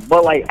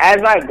 but like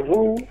as I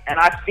grew and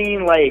I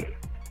seen like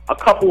a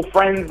couple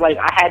friends like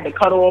I had to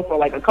cut off, or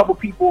like a couple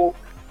people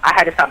I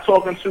had to stop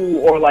talking to,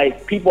 or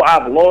like people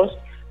I've lost,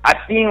 I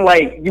seen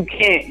like you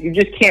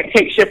just can't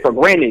take shit for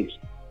granted,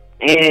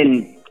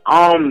 and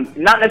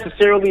not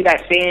necessarily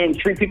that saying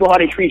treat people how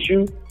they treat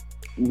you.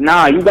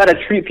 Nah, you gotta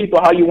treat people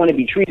how you want to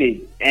be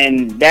treated,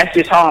 and that's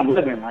just how I'm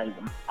living. Like,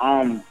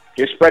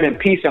 just spreading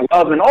peace and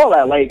love and all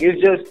that. Like, it's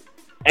just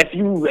if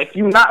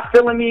you not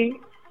feeling me,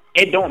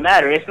 it don't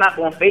matter. It's not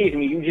gonna faze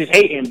me. You just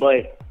hating,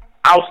 but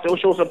I'll still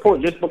show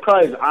support just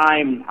because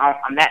I'm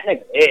that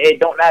nigga. It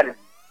don't matter.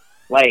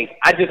 Like,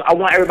 I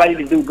want everybody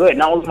to do good.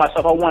 Not only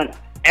myself, I want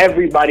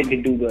everybody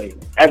to do good.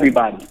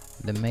 Everybody.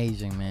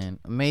 Amazing, man.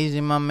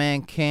 Amazing, my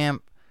man.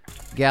 Camp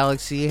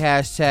Galaxy,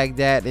 hashtag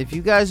that. If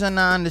you guys are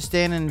not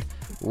understanding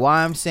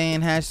why I'm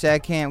saying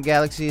hashtag Camp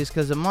Galaxy, is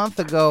because a month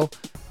ago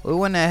we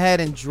went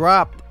ahead and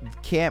dropped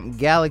Camp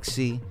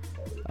Galaxy.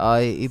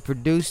 He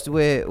produced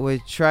with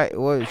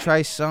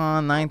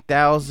Tryson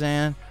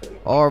 9000,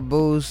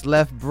 R-Boost,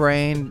 Left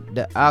Brain,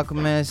 The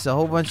Alchemist, a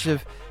whole bunch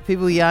of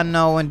people y'all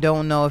know and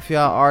don't know if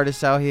y'all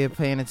artists out here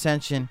paying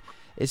attention.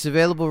 It's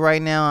available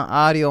right now on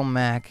Audio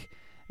Mac,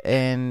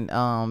 and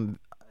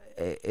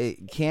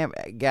Camp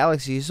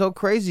Galaxy is so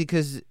crazy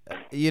because,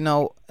 you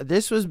know,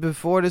 this was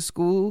before the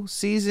school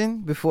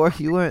season, before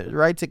you went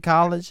right to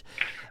college,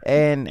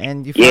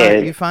 and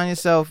you find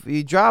yourself,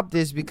 you dropped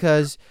this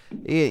because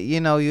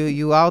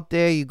you out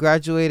there, you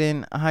graduated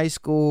in high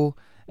school,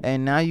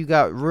 and now you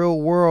got real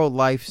world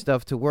life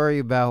stuff to worry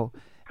about,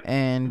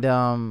 and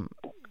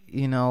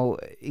you know,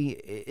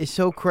 it's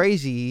so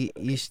crazy.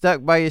 You're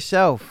stuck by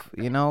yourself.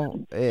 You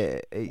know,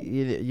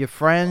 your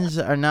friends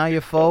are now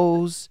your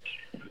foes.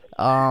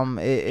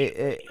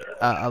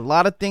 A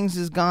lot of things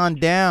has gone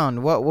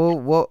down.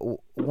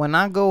 When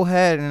I go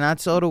ahead and I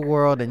tell the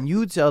world, and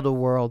you tell the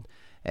world,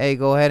 hey,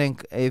 go ahead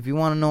and if you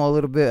want to know a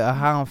little bit of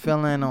how I'm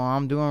feeling or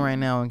I'm doing right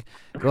now,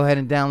 go ahead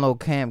and download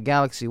Camp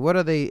Galaxy. What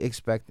are they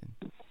expecting?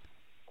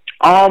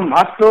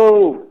 I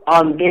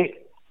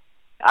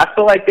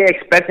feel like they're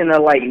expecting to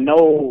like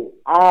know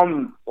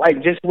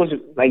like just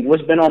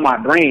what's been on my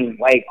brain.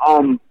 Like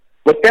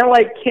within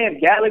like Camp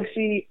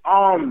Galaxy,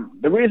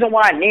 the reason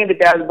why I named it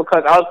that is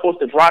because I was supposed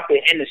to drop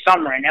it in the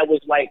summer, and that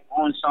was like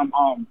on some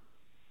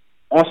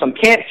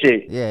camp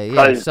shit.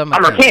 Yeah, summer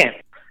camp.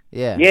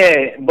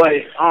 Yeah.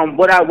 But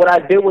what I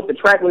did with the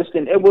track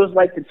listing, it was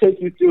like to take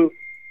you through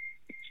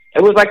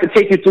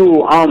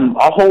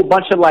a whole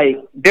bunch of like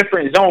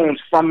different zones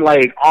from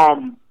like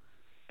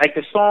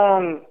the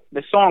song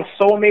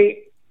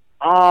Soulmate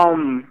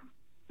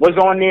was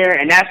on there,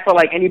 and that's for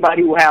like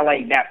anybody who had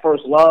like that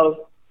first love.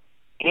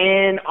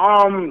 And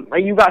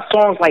like you got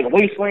songs like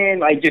Wasteland,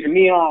 like just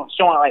me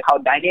showing like how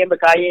dynamic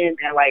I am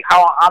and like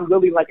how I'm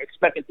really like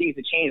expecting things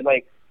to change.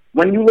 Like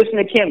when you listen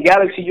to Camp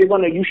Galaxy,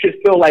 you should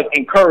feel like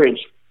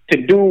encouraged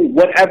to do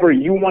whatever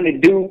you want to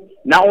do,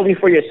 not only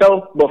for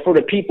yourself but for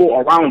the people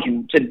around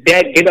you, to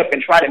get up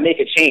and try to make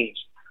a change.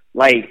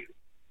 Like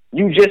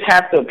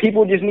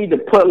people just need to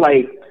put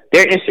like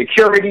their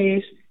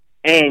insecurities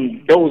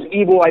and those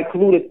evil like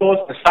polluted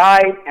thoughts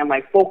aside and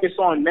like focus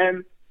on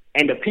them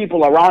and the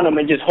people around them,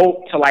 and just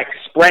hope to like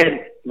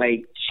spread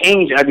like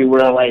change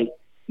everywhere. Like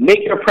make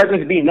your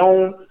presence be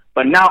known,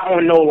 but not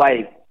on no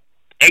like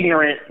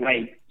ignorant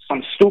like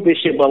some stupid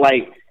shit, but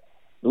like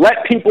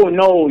let people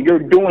know you're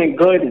doing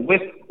good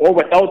with or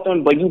without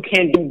them, but you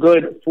can do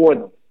good for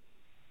them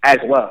as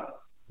well.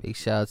 Big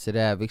shout out to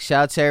that. Big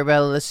shout out to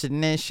everybody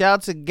listening. Shout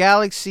out to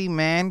Galaxy,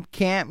 man.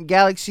 Camp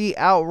Galaxy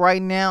out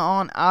right now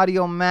on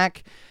Audio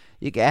Mac.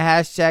 You can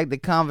hashtag the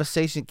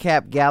conversation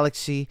Cap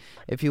Galaxy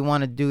if you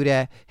want to do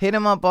that. Hit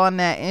him up on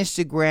that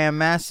Instagram,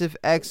 Massive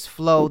X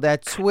Flow.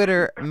 That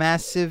Twitter,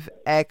 Massive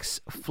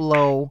X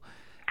Flow.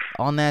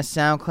 On that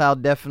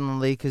SoundCloud,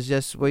 definitely, because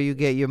that's where you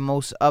get your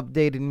most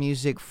updated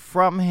music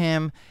from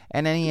him,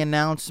 and any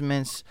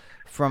announcements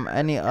from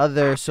any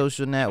other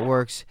social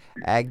networks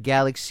at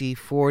Galaxy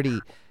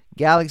 40.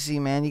 Galaxy,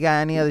 man, you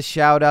got any other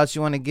shout outs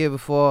you want to give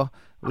before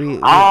we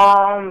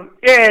yeah,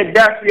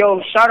 definitely.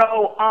 Yo, shout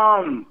out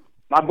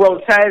my bro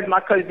Tez, my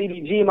cousin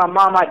DDG, my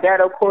mom, my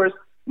dad, of course,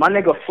 my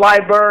nigga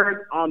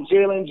Flybird,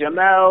 Jalen,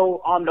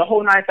 Jamel, the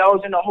whole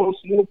 9000, the whole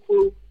Smooth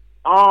crew,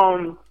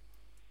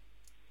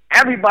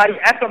 everybody,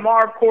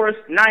 FMR, of course,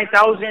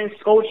 9000,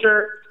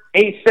 Sculpture,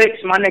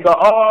 86, my nigga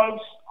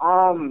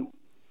Oggs,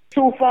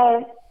 Two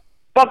Phone,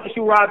 fuck with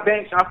you, Rob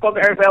Banks, and I fuck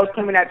with everybody else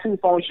coming at Two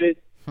Phone shit.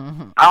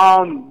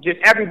 Just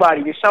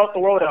everybody, just shout the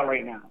world out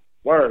right now.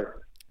 Word.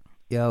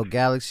 Yo,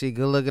 Galaxy,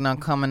 good looking on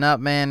coming up,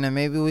 man, and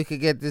maybe we could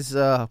get this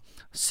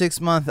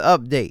 6-month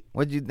update.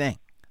 What do you think?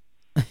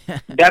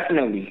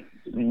 Definitely.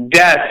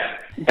 Yes.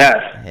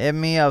 Hit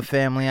me up,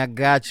 family. I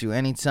got you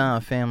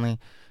anytime, family.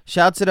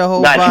 Shout to the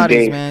whole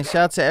bodies, man.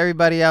 Shout to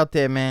everybody out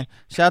there, man.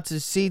 Shout to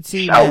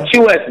CT, man. Shout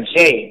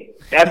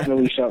QSJ.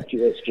 Definitely shout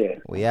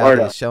QSJ. We out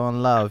here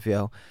showing love,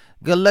 yo.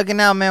 Good looking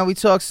out, man. We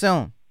talk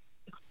soon.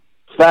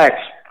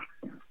 Facts.